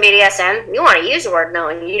sometimes in BDSM, you want to use the word no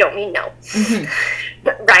and you don't mean no.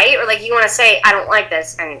 Right? Or like you want to say, I don't like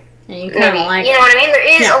this, and you kind of like, you know what I mean?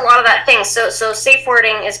 There is a lot of that thing. So safe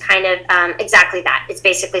wording is kind of exactly that. It's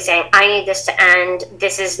basically saying, I need this to end.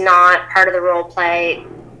 This is not part of the role play.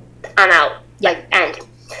 I'm out. Like, end.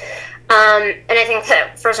 And I think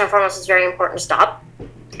that first and foremost, it's very important to stop.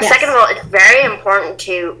 Yes. Second of all, it's very important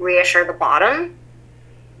to reassure the bottom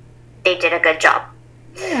they did a good job.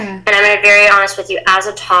 Yeah. And I'm going to be very honest with you. As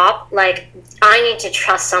a top, like, I need to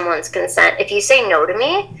trust someone's consent. If you say no to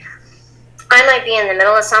me, I might be in the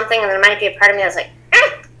middle of something, and there might be a part of me that's like,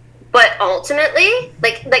 but ultimately,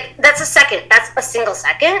 like that's a second. That's a single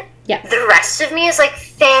second. Yeah. The rest of me is like,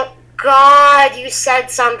 thank God you said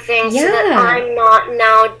something so that I'm not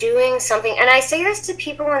now doing something. And I say this to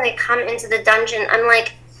people when they come into the dungeon. I'm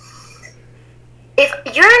like,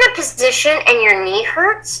 if you're in a position and your knee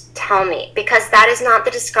hurts, tell me, because that is not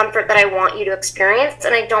the discomfort that I want you to experience,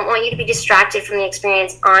 and I don't want you to be distracted from the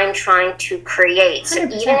experience I'm trying to create. 100%. So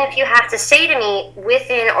even if you have to say to me,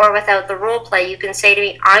 within or without the role play, you can say to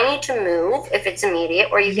me, I need to move, if it's immediate,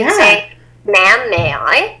 or you can say, ma'am, may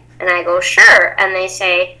I? And I go, sure. And they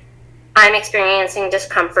say, I'm experiencing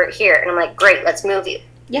discomfort here. And I'm like, great, let's move you.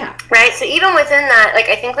 Yeah. Right? So even within that, like,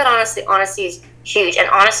 I think that honesty is huge. And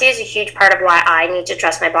honesty is a huge part of why I need to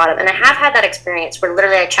trust my bottom. And I have had that experience where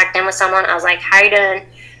literally I checked in with someone. I was like, how you doing?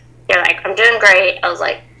 They're like, I'm doing great. I was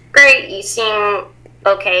like, great. You seem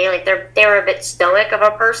okay. Like, they were a bit stoic of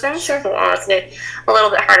a person. Sure. So honestly, a little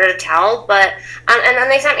bit harder to tell. But, and then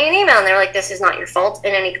they sent me an email and they were like, this is not your fault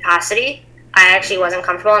in any capacity. I actually wasn't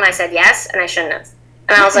comfortable. And I said yes, and I shouldn't have.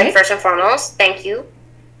 And I was like, first and foremost, thank you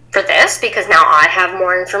for this, because now I have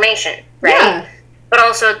more information, right? Yeah. But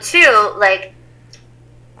also, too, like,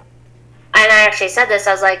 and I actually said this,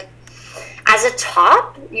 I was like, as a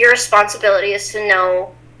top, your responsibility is to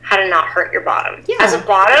know how to not hurt your bottom. Yeah. As a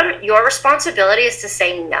bottom, your responsibility is to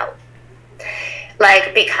say no.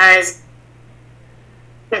 Like, because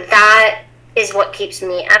that is what keeps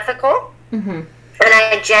me ethical. Mm-hmm. And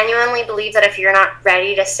I genuinely believe that if you're not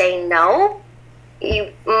ready to say no,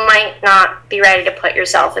 you might not be ready to put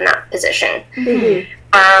yourself in that position. Mm-hmm.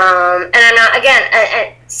 And I'm not,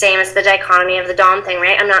 again, same as the dichotomy of the dom thing,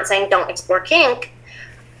 right? I'm not saying don't explore kink,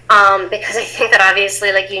 because I think that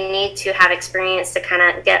obviously, like, you need to have experience to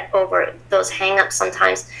kind of get over those hang-ups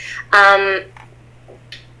sometimes.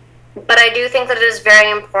 But I do think that it is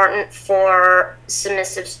very important for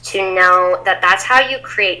submissives to know that that's how you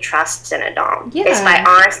create trust in a dom. Yeah. Is by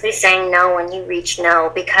honestly saying no when you reach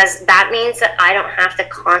no, because that means that I don't have to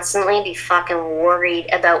constantly be fucking worried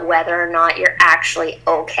about whether or not you're actually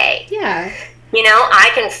okay. Yeah. You know,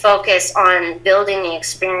 I can focus on building the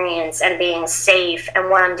experience and being safe and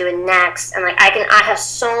what I'm doing next. And, like, I have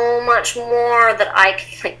so much more that I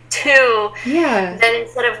can, like, do. Yeah. Than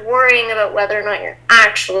instead of worrying about whether or not you're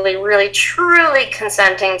actually really, truly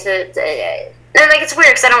consenting to and, like, it's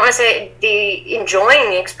weird because I don't want to say be enjoying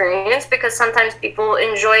the experience, because sometimes people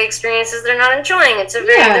enjoy experiences they're not enjoying. It's a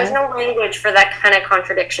very, there's no language for that kind of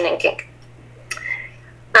contradiction in kink.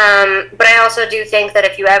 But I also do think that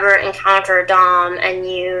if you ever encounter a dom and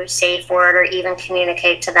you safe word or even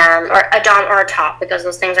communicate to them, or a dom or a top, because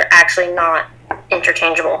those things are actually not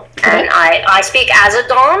interchangeable. Okay. And I speak as a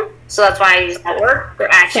dom, so that's why I use that word. They're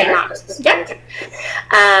actually not the same thing.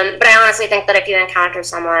 But I honestly think that if you encounter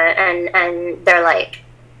someone and they're like,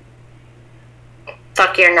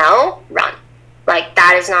 fuck your no, run. Like,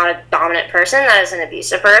 that is not a dominant person, that is an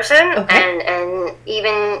abusive person. Okay. And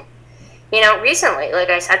even, you know, recently, like,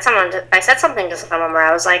 I said something to someone where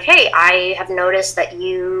I was like, hey, I have noticed that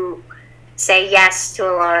you say yes to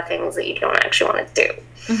a lot of things that you don't actually want to do.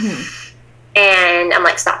 Mm-hmm. And I'm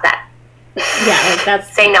like, stop that. Yeah, like,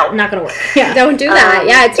 that's say no. Not gonna work. Yeah. Don't do that.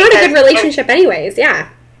 Yeah, it's not a good relationship anyways, yeah.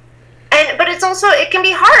 But it's also, it can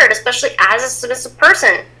be hard, especially as a submissive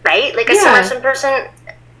person, right? Like, a submissive person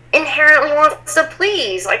inherently wants to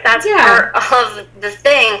please. Like, that's part of the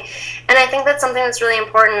thing. And I think that's something that's really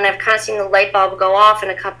important, and I've kind of seen the light bulb go off in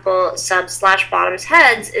a couple sub/bottoms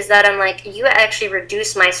heads, is that I'm like, you actually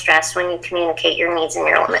reduce my stress when you communicate your needs and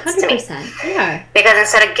your limits 100%, to me. Yeah. Because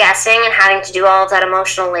instead of guessing and having to do all of that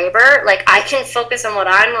emotional labor, like, I can focus on what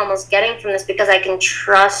I'm almost getting from this, because I can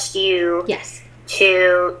trust you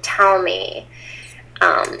to tell me.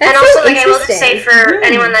 And also, like, I will just say for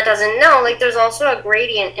anyone that doesn't know, like, there's also a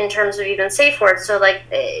gradient in terms of even safe words. So, like,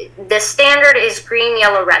 the standard is green,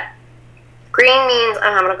 yellow, red. Green means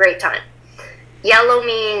I'm having a great time. Yellow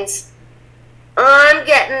means I'm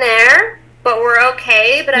getting there, but we're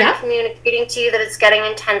okay, but I'm communicating to you that it's getting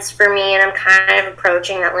intense for me and I'm kind of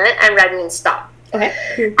approaching that limit. And red means stop. Okay.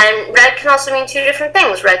 And red can also mean two different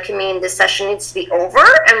things. Red can mean this session needs to be over,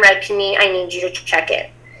 and red can mean I need you to check in.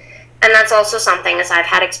 And that's also something, as I've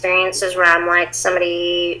had experiences where I'm like,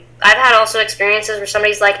 I've had also experiences where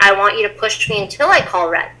somebody's like, I want you to push me until I call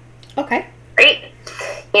red. Okay. Great.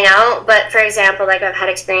 You know, but for example, like, I've had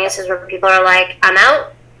experiences where people are like, I'm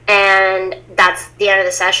out, and that's the end of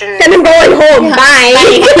the session. Then I'm going home,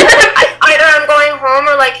 bye. Either I'm going home,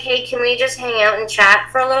 or like, hey, can we just hang out and chat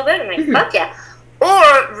for a little bit? I'm like, fuck yeah.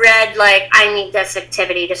 Or red, like, I need this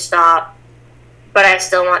activity to stop, but I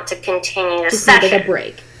still want to continue the session. Just like a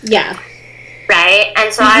break. Yeah. Right?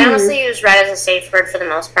 And so I honestly use red as a safe word for the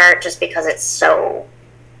most part, just because it's so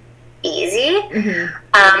easy.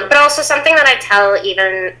 But also something that I tell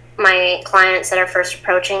even my clients that are first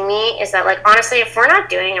approaching me is that, like, honestly, if we're not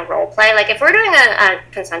doing a role play, like, if we're doing a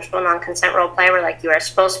consensual non-consent role play where, like, you are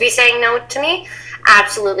supposed to be saying no to me,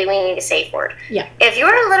 absolutely we need a safe word. Yeah. If you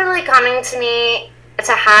are literally coming to me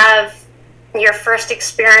to have your first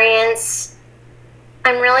experience,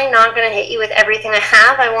 I'm really not going to hit you with everything I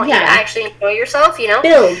have. I want you to actually enjoy yourself, you know?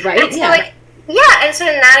 Build, right? And so, like, and so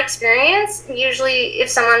in that experience, usually if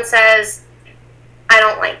someone says, I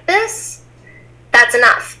don't like this, that's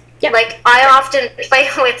enough. Yep. Like, I often play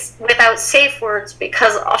without safe words,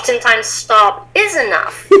 because oftentimes stop is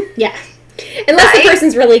enough. Yeah. Unless the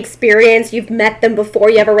person's really experienced, you've met them before,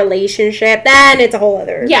 you have a relationship, then it's a whole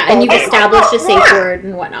other... Yeah, and you've established a safe word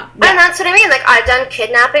and whatnot. Yeah. And that's what I mean. Like, I've done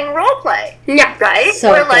kidnapping role play. Yeah. Right? So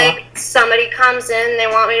where, cool. like, somebody comes in, they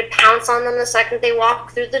want me to pounce on them the second they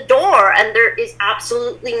walk through the door, and there is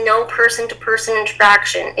absolutely no person-to-person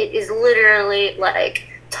interaction. It is literally, like,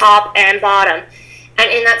 top and bottom. And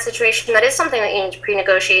in that situation, that is something that you need to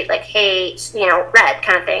pre-negotiate, like, hey, you know, red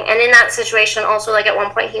kind of thing. And in that situation, also, like, at one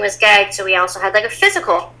point he was gagged, so we also had, like, a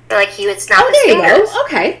physical. Like, he would snap his fingers. There you go.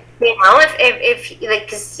 Okay. You know, if like,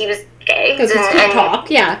 because he was gagged. Because he could talk,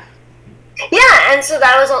 yeah. Yeah, and so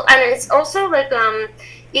that was, and it's also, like,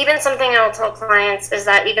 even something I will tell clients is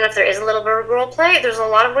that even if there is a little bit of role play, there's a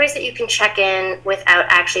lot of ways that you can check in without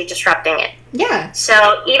actually disrupting it. Yeah.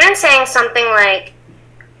 So even saying something like,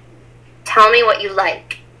 tell me what you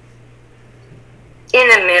like, in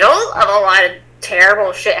the middle of a lot of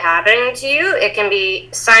terrible shit happening to you. It can be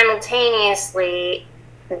simultaneously,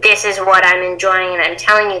 this is what I'm enjoying and I'm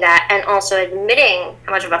telling you that, and also admitting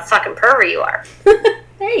how much of a fucking pervert you are.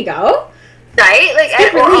 There you go. Right?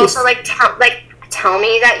 Like, or also, like, tell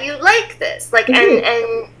me that you like this. Like,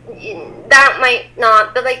 and that might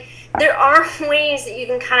not, but, like, there are ways that you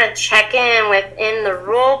can kind of check in within the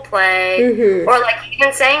role play, or, like,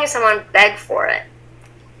 even saying to someone, beg for it.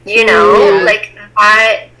 You know? Like,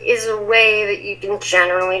 that is a way that you can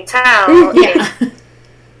generally tell.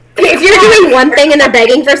 If you're doing one thing and they're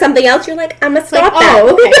begging for something else, you're like, I'm gonna stop that.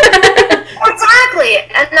 Oh, okay. Exactly.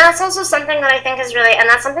 And that's also something that I think is really, and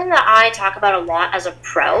that's something that I talk about a lot as a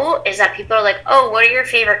pro, is that people are like, oh, what are your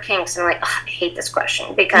favorite kinks? And I'm like, I hate this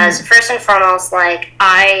question, because first and foremost, like,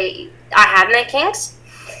 I have my kinks.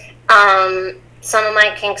 Some of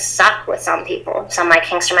my kinks suck with some people. Some of my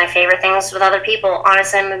kinks are my favorite things with other people.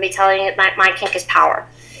 Honestly, I'm going to be telling you that my kink is power.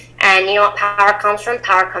 And you know what power comes from?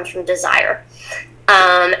 Power comes from desire.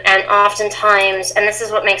 And oftentimes, and this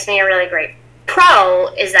is what makes me a really great pro,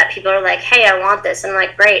 is that people are like, hey, I want this. And I'm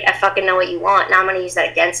like, great, I fucking know what you want. Now I'm going to use that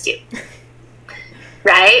against you.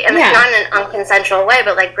 Right? And it's not in an unconsensual way,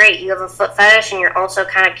 but like, great, you have a foot fetish and you're also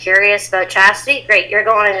kind of curious about chastity. Great, you're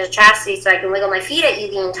going into chastity so I can wiggle my feet at you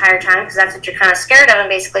the entire time, because that's what you're kind of scared of, and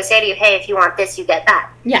basically say to you, hey, if you want this, you get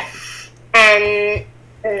that. Yeah. And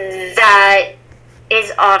that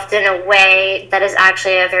is often a way that is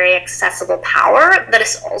actually a very accessible power that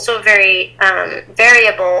is also very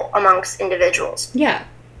variable amongst individuals. Yeah.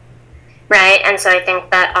 Right? And so I think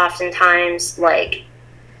that oftentimes, like,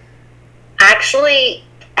 actually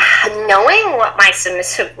knowing what my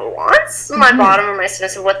submissive wants, my bottom or my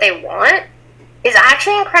submissive, what they want, is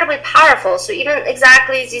actually incredibly powerful. So even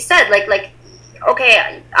exactly as you said, like,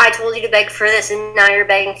 okay, I told you to beg for this, and now you're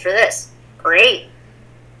begging for this. Great.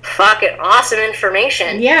 Fucking awesome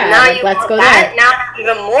information. Yeah, now like, you let's want go that. there. Now I have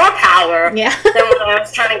even more power than when I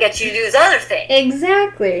was trying to get you to do this other thing.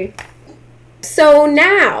 Exactly. So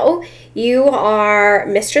now you are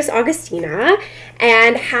Mistress Augustina,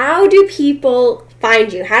 and how do people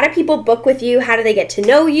find you? How do people book with you? How do they get to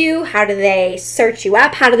know you? How do they search you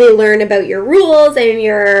up? How do they learn about your rules and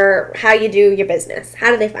how you do your business? How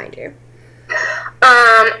do they find you?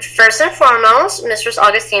 First and foremost,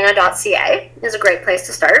 mistressaugustina.ca is a great place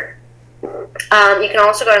to start. You can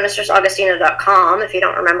also go to mistressaugustina.com if you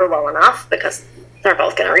don't remember well enough, because they're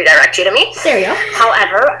both going to redirect you to me. There you go.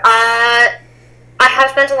 However, I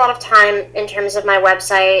have spent a lot of time in terms of my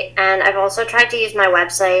website, and I've also tried to use my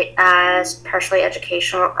website as partially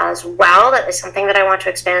educational as well. That is something that I want to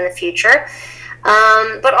expand in the future.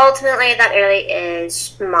 But ultimately, that really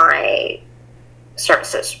is my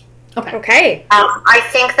services. Okay. I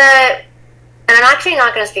think that, and I'm actually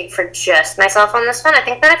not going to speak for just myself on this one. I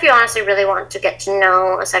think that if you honestly really want to get to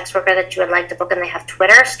know a sex worker that you would like to book and they have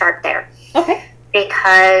Twitter, start there. Okay.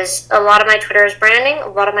 Because a lot of my Twitter is branding. A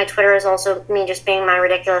lot of my Twitter is also me just being my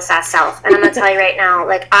ridiculous ass self. And I'm going to tell you right now,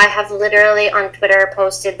 like, I have literally on Twitter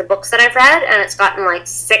posted the books that I've read, and it's gotten like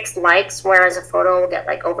 6 likes, whereas a photo will get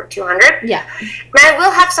like over 200. Yeah. And I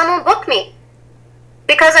will have someone book me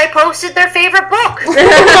because I posted their favorite book.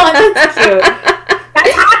 That's cute. That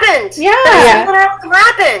happened. Yeah. That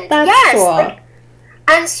happened. That's yes. cool. Like,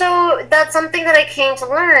 and so that's something that I came to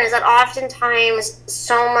learn, is that oftentimes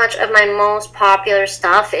so much of my most popular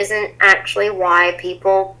stuff isn't actually why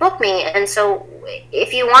people book me. And so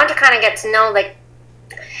if you want to kind of get to know, like,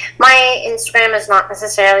 my Instagram is not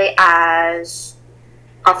necessarily as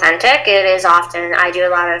authentic. It is often, I do a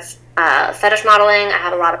lot of fetish modeling. I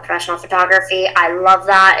have a lot of professional photography. I love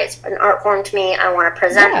that. It's an art form to me. I want to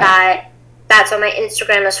present that. That's what my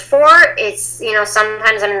Instagram is for. It's, you know,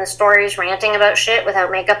 sometimes I'm in the stories ranting about shit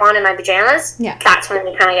without makeup on in my pajamas. Yeah. That's when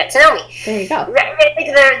you kind of get to know me. There you go. I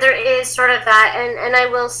think there is sort of that. And I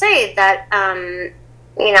will say that,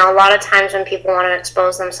 you know, a lot of times when people want to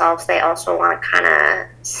expose themselves, they also want to kind of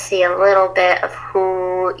see a little bit of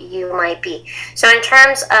who you might be. So in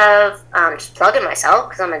terms of just plugging myself,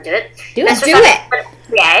 because I'm going to do it. Do it.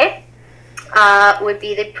 Yeah. Would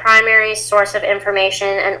be the primary source of information,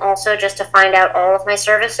 and also just to find out all of my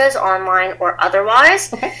services, online or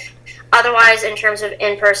otherwise. Okay. Otherwise, in terms of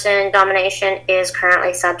in-person, Domination is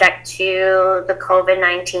currently subject to the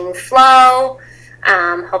COVID-19 flow.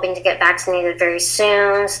 Hoping to get vaccinated very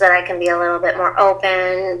soon so that I can be a little bit more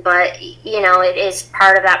open. But, you know, it is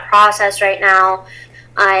part of that process right now.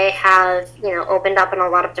 I have, you know, opened up on a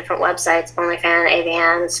lot of different websites, OnlyFans,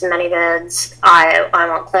 AVNs, ManyVids, I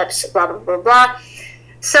Want Clips, blah, blah, blah, blah.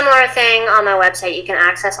 Similar thing on my website. You can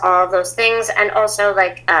access all of those things. And also,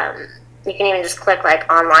 like, you can even just click,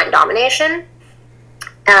 like, online domination.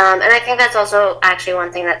 And I think that's also actually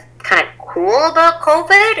one thing that's kind of cool about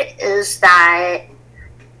COVID is that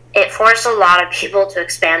it forced a lot of people to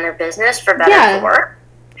expand their business for better for work.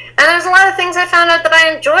 And there's a lot of things I found out that I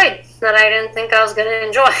enjoyed that I didn't think I was going to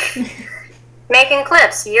enjoy. Making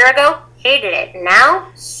clips. A year ago, hated it. Now,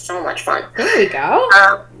 so much fun. There we go.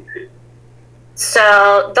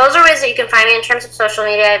 So those are ways that you can find me. In terms of social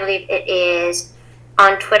media, I believe it is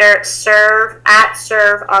on Twitter, serve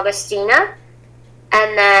Augustina.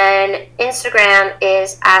 And then Instagram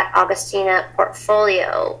is at Augustina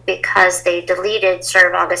Portfolio because they deleted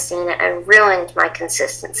Serve Augustina and ruined my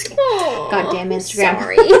consistency. Goddamn Instagram.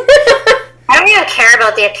 Sorry. I don't even care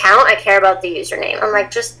about the account. I care about the username. I'm like,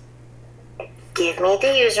 just give me the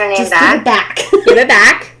username back. Give it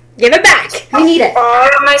back. Give it back. We need it. All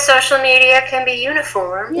of my social media can be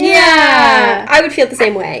uniform. Yeah. I would feel the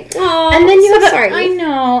same way. Oh, And then you have sorry. I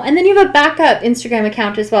know. And then you have a backup Instagram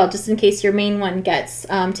account as well, just in case your main one gets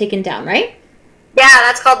taken down, right? Yeah,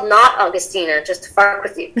 that's called Not Augustina, just to fuck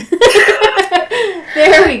with you.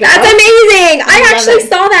 There we go. That's amazing. I love actually it.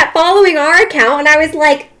 saw that following our account, and I was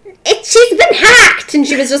like, she's been hacked. And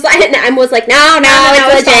she was just like, and was like, no,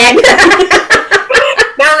 it's legit.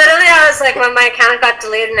 No, literally, I was like, when my account got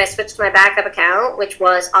deleted and I switched to my backup account, which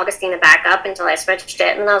was Augustina Backup until I switched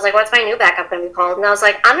it, and I was like, what's my new backup going to be called? And I was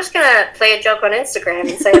like, I'm just going to play a joke on Instagram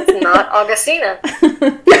and say it's Not Augustina.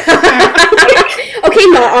 Okay,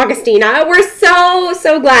 Not Augustina. We're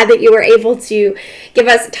so glad that you were able to give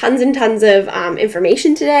us tons and tons of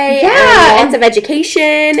information today. Yeah. And lots of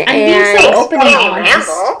education. And being so open and honest.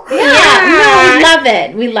 No, we love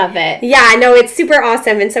it. We love it. Yeah, no, it's super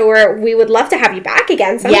awesome. And so we would love to have you back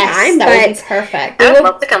again sometime. Yes, that would be perfect. I would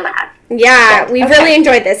love to come back. Yeah, we've really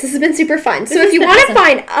enjoyed this. This has been super fun. So if you want to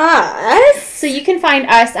find us... So you can find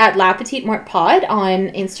us at La Petite Mort Pod on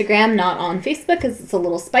Instagram, not on Facebook, because it's a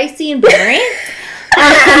little spicy and boring.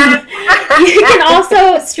 You can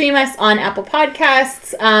also stream us on Apple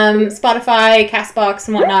Podcasts, Spotify, Castbox,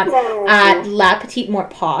 and whatnot at La Petite Mort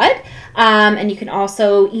Pod. And you can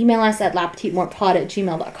also email us at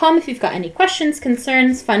lapetitemortpod@gmail.com if you've got any questions,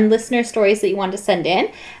 concerns, fun listener stories that you want to send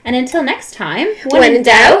in. And until next time, when in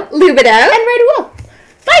doubt, lube it out. And right a will.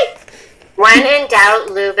 Bye! When in doubt,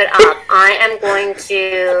 lube it up. I am going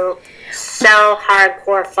to so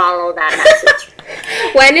hardcore follow that message.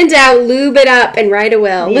 When in doubt, lube it up and write a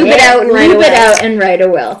will. Lube it out and write a will. Lube it out and write a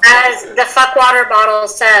will. As the fuck water bottle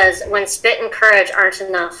says, when spit and courage aren't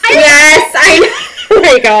enough. Yes, I know. Oh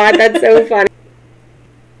my god, that's so funny.